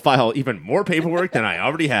 and I will file even more paperwork than I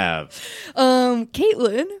already have.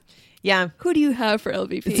 Caitlin, Yeah. who do you have for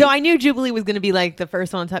LVP? So I knew Jubilee was going to be like the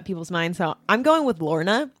first one on top of people's minds. So I'm going with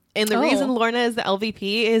Lorna. And the Oh. reason Lorna is the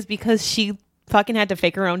LVP is because she fucking had to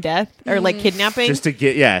fake her own death or like kidnapping. Just to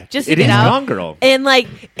get, Just to it get is out. Gone Girl. And like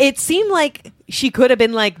it seemed like she could have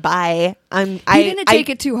been like, bye. he didn't take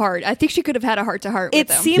it too hard. I think she could have had a heart to heart with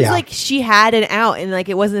It him. seems Yeah. like she had an out, and like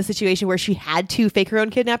it wasn't a situation where she had to fake her own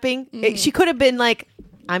kidnapping. She could have been like,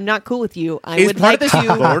 "I'm not cool with you. I Is would part like of this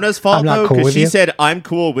to." Lorna's fault I'm not though? cool Because with she you. said, "I'm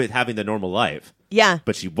cool with having the normal life," Yeah,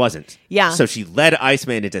 but she wasn't. Yeah. So she led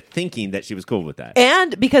Iceman into thinking that she was cool with that.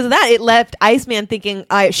 and because of that, it left Iceman thinking,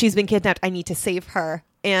 "She's been kidnapped. I need to save her."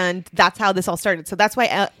 And that's how this all started. So that's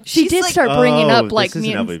why she she's did like, start bringing Oh, up like this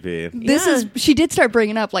is an LVP. She did start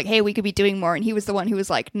bringing up like, hey, we could be doing more, and he was the one who was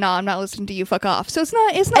like, nah, I'm not listening to you, fuck off. So it's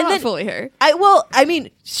not And then- fully her. I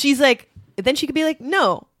mean, she's like, then she could be like,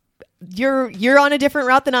 "No, you're on a different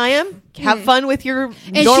route than I am. Have fun with your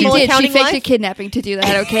And normal she did. She accounting faked life." a kidnapping to do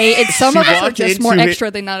that. Okay, and some She of us are walked just more into it-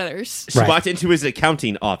 extra than others. She Right. walked into his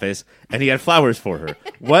accounting office, and he had flowers for her.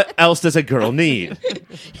 What else does a girl need?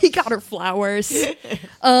 He got her flowers.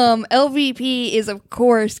 LVP is, of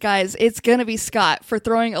course, guys, it's gonna be Scott for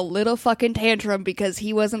throwing a little fucking tantrum because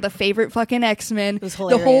he wasn't the favorite fucking X-Men. was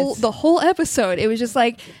The whole episode. It was just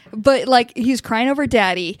like, but like he's crying over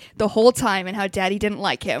Daddy the whole time and how Daddy didn't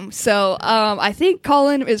like him. So I think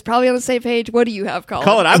Colin is probably on the same page. What do you have, Colin?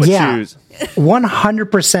 Colin, I would Yeah. choose.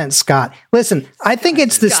 100% Scott. Listen, I think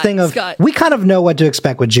it's this Scott, thing of Scott. we kind of know what to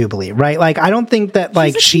expect with Jubilee, right? Like, I don't think that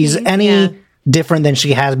like she's any yeah. different than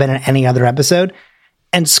she has been in any other episode.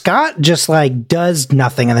 And Scott just like does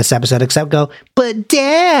nothing in this episode except go, "But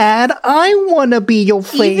Dad, I want to be your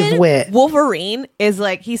Even favorite." Wolverine is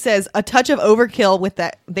like, he says a touch of overkill with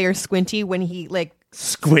that they're squinty when he like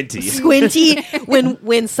Squinty. squinty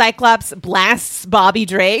when Cyclops blasts Bobby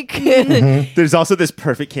Drake. There's also this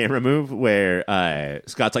perfect camera move where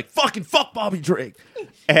Scott's like, "Fucking fuck Bobby Drake,"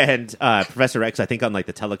 and Professor X, I think on like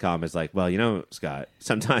the telecom, is like, "Well, you know, Scott,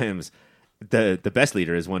 sometimes the best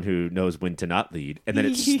leader is one who knows when to not lead," and then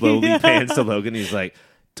it slowly pans to Logan. And he's like,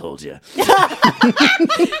 "Told you."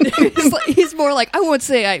 He's more like, I won't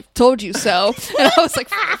say I told you so. And I was like,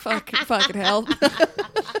 fucking hell.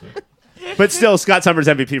 But still, Scott Summers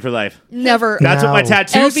MVP for life. Never. That's what my No.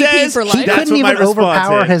 tattoo MVP says. for life. He That's couldn't what my even response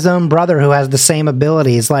overpower is. his own brother who has the same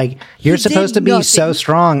abilities. Like, you're He supposed did to be so nothing.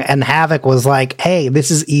 strong, and Havoc was like, "Hey,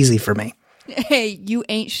 this is easy for me." Hey, you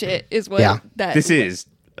ain't shit is what Yeah. that This is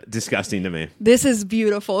disgusting to me. This is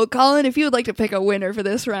beautiful. Colin, if you would like to pick a winner for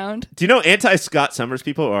this round, Do you know anti-Scott Summers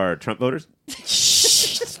people are Trump voters?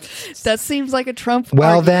 that seems like a Trump.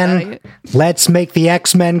 Well, argument. then, let's make the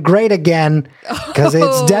X-Men great again, because Oh.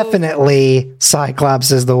 it's definitely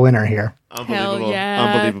Cyclops is the winner here. Unbelievable.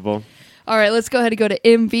 yeah. Unbelievable. All right, let's go ahead and go to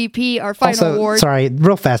MVP, our final Also, award. sorry,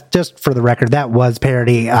 real fast, just for the record, that was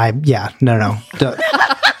parody. No.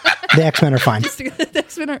 The X-Men are fine.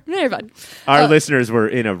 Next winner. Never mind. Our listeners were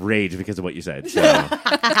in a rage because of what you said. So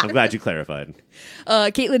I'm glad you clarified.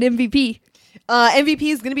 Caitlin MVP. MVP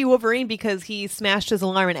is going to be Wolverine because he smashed his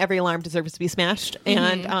alarm, and every alarm deserves to be smashed.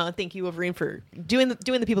 And thank you, Wolverine, for doing the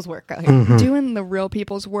people's work out here. Doing the real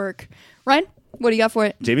people's work. Ryan, what do you got for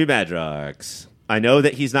it? Jamie Madrox. I know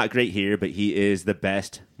that he's not great here, but he is the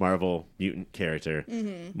best Marvel mutant character.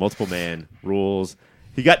 Multiple man, rules.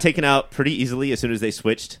 He got taken out pretty easily as soon as they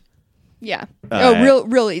switched. Yeah. Uh,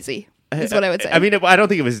 real easy is what I would say. I mean, I don't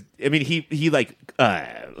think it was. I mean, he like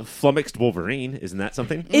flummoxed Wolverine. Isn't that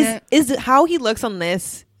something? Is how he looks on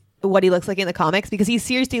this what he looks like in the comics? Because he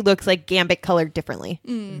seriously looks like Gambit colored differently.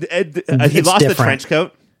 He It's lost the different. trench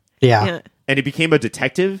coat, Yeah. Yeah. and he became a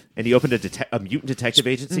detective, and he opened a mutant detective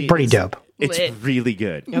agency. Pretty dope. It's Lit. really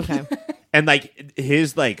good. Okay. And like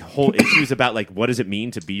his like whole issues about like what does it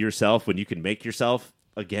mean to be yourself when you can make yourself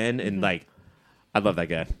again, and like I love that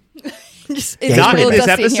guy. Just, Yeah, it's Not real in this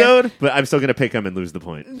dusty in here. episode, but I'm still gonna pick him and lose the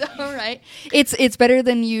point. All right. It's better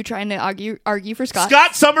than you trying to argue for Scott.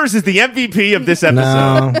 Scott Summers is the MVP of this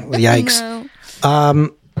episode. No, yikes.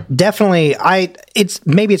 No. Definitely.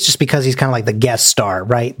 Maybe it's just because he's kind of like the guest star,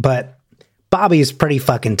 right? But Bobby's pretty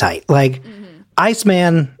fucking tight. Like,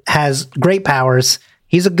 Iceman has great powers.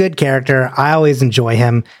 He's a good character. I always enjoy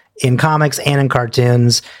him in comics and in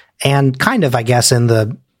cartoons, and kind of, I guess, in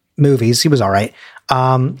the movies. He was all right.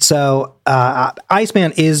 So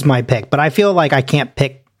Iceman is my pick, but I feel like I can't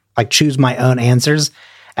choose my own answers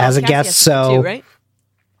as a Cassie guest. has to So too, right?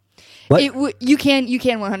 What? You can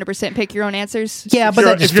 100% pick your own answers. yeah, but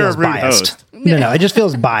you're- that just if you're a feels rude biased. host. No, it just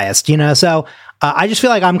feels biased, So I just feel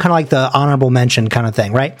like I'm kind of like the honorable mention kind of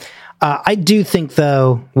thing, right? I do think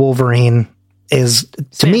though Wolverine is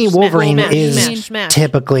to me Smash, Wolverine smash, is smash, smash.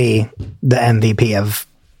 typically the MVP of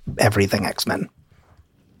everything X-Men.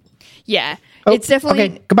 Yeah. Oh, It's definitely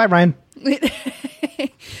okay. Goodbye, Ryan.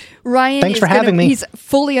 Ryan. Thanks is for gonna- having me. He's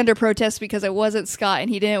fully under protest because it wasn't Scott and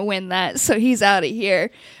he didn't win that, so he's out of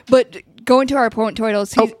here. But going to our point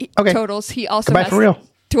totals, okay. he also Goodbye has for real.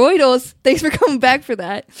 Totals. Thanks for coming back for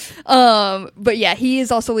that. But yeah, he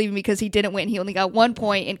is also leaving because he didn't win. He only got 1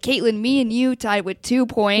 point. And Caitlin, me and you tied with 2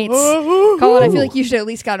 points. Colin, I feel like you should at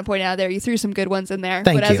least got a point out of there. You threw some good ones in there.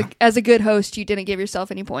 Thank but you. as a good host, you didn't give yourself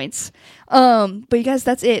any points. But you guys,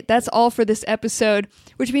 that's it. That's all for this episode,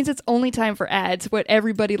 which means it's only time for ads, what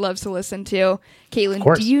everybody loves to listen to. Caitlin,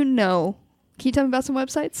 course. do you know? Can you tell me about some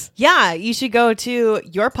websites? Yeah, you should go to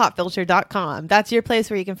yourpopfilter.com. That's your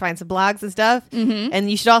place where you can find some blogs and stuff. Mm-hmm.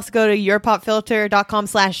 And you should also go to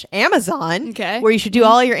yourpopfilter.com/Amazon, Okay. where you should do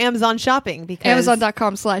all your Amazon shopping because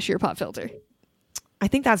Amazon.com/yourpopfilter. I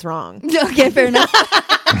think that's wrong. Okay, fair enough.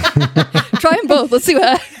 Try them both. Let's see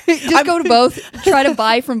what. Just go to both. Try to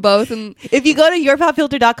buy from both, and If you go to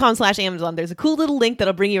yourpopfilter.com/Amazon, there's a cool little link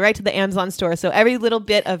that'll bring you right to the Amazon store. So every little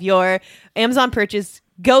bit of your Amazon purchase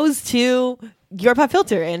goes to Your Pop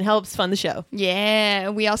Filter and helps fund the show. yeah,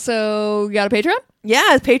 we also got a Patreon.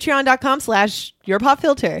 Yeah, it's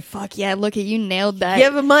patreon.com/yourpopfilter. Fuck yeah! Look at you, nailed that.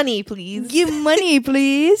 Give money, please. Give money,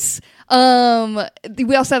 please.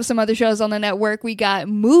 We also have some other shows on the network. We got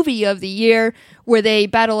Movie of the Year, where they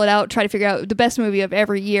battle it out, try to figure out the best movie of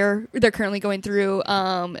every year. They're currently going through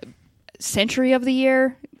Century of the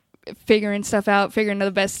Year, figuring stuff out, figuring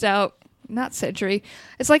the best out. Not Century.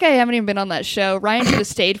 It's like I haven't even been on that show. Ryan should have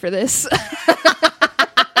stayed for this.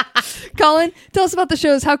 Colin, tell us about the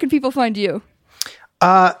shows. How can people find you?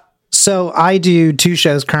 So I do 2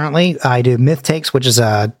 shows currently. I do Myth Takes, which is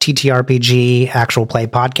a TTRPG actual play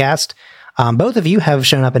podcast. Both of you have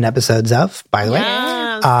shown up in episodes of, by the way.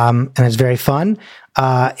 And it's very fun.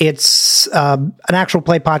 It's an actual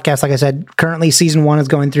play podcast. Like I said, currently season 1 is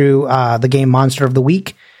going through the game Monster of the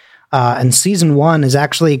Week. And season 1 is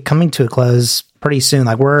actually coming to a close pretty soon.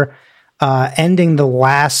 Like we're ending the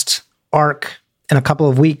last arc in a couple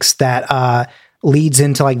of weeks that leads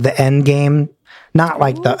into like the end game. Not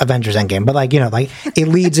like the Avengers Endgame, but like, like it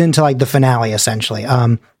leads into like the finale essentially.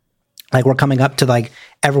 Like we're coming up to like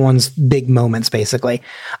everyone's big moments basically.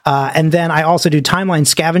 And then I also do Timeline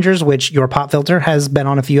Scavengers, which Your Pop Filter has been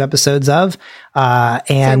on a few episodes of. And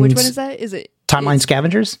So which one is that? Is it Timeline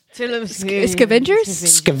Scavengers? Scavengers?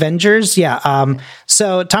 Scavengers, yeah.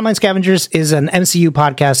 So Timeline Scavengers is an MCU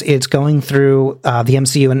podcast. It's going through the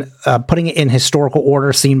MCU and putting it in historical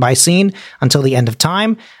order, scene by scene, until the end of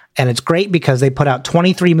time. And it's great because they put out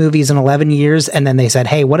 23 movies in 11 years. And then they said,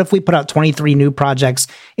 hey, what if we put out 23 new projects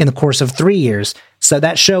in the course of 3 years? So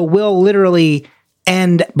that show will literally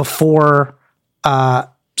end before,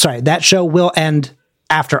 that show will end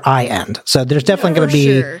after I end. So there's definitely going to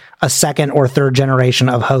be sure. a second or third generation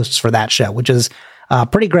of hosts for that show, which is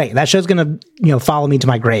pretty great. That show's going to, follow me to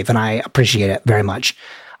my grave, and I appreciate it very much.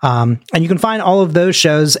 And you can find all of those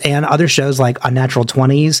shows and other shows like Unnatural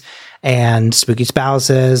 20s and Spooky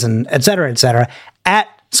Spouses and et cetera, at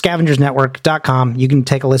scavengersnetwork.com. You can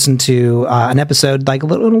take a listen to an episode, like a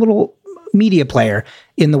little media player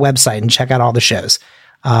in the website, and check out all the shows.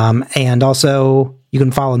 And also you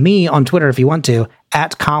can follow me on Twitter if you want to,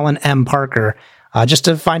 at Colin M. Parker, just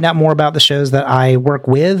to find out more about the shows that I work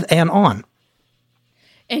with and on.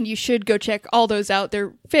 And you should go check all those out.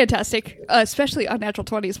 They're fantastic, especially Unnatural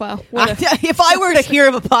 20s. Wow. If I were to hear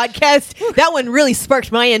of a podcast, that one really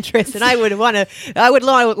sparked my interest, and I would want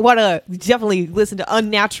to definitely listen to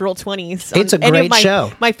Unnatural 20s. It's a great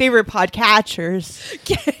show. My favorite podcatchers.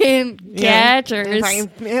 Catchers.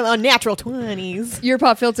 Unnatural 20s. Your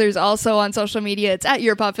Pop Filter is also on social media. It's at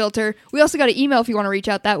Your Pop Filter. We also got an email if you want to reach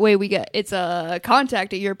out that way. It's a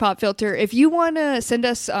contact at Your Pop Filter. If you want to send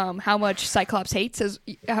us how much Cyclops hates as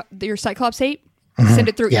your Cyclops hate, send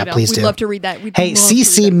it through Yeah, email. please We'd do. love to read that. We'd Hey, love to read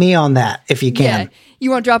CC that. me on that if you Yeah, can.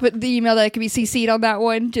 you want to drop the email that can be CC'd on that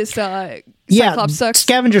one? Just Yeah, Cyclops sucks.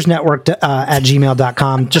 scavengersnetwork at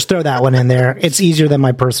gmail.com. Just throw that one in there. It's easier than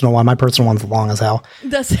my personal one. My personal one's long as hell.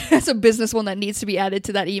 That's a business one that needs to be added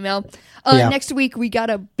to that email. Yeah. Next week, we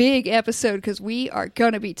got a big episode because we are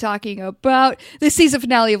going to be talking about the season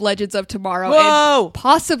finale of Legends of Tomorrow. Whoa! And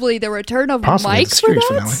possibly the return of Possibly Mike the for series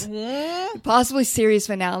that. finale. Possibly series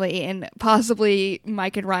finale, and possibly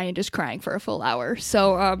Mike and Ryan just crying for a full hour.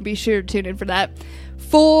 So be sure to tune in for that.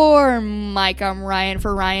 For Mike, I'm Ryan.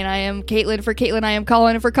 For Ryan, I am Caitlin. For Caitlin, I am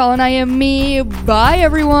Colin. And for Colin, I am me. Bye,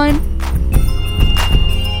 everyone.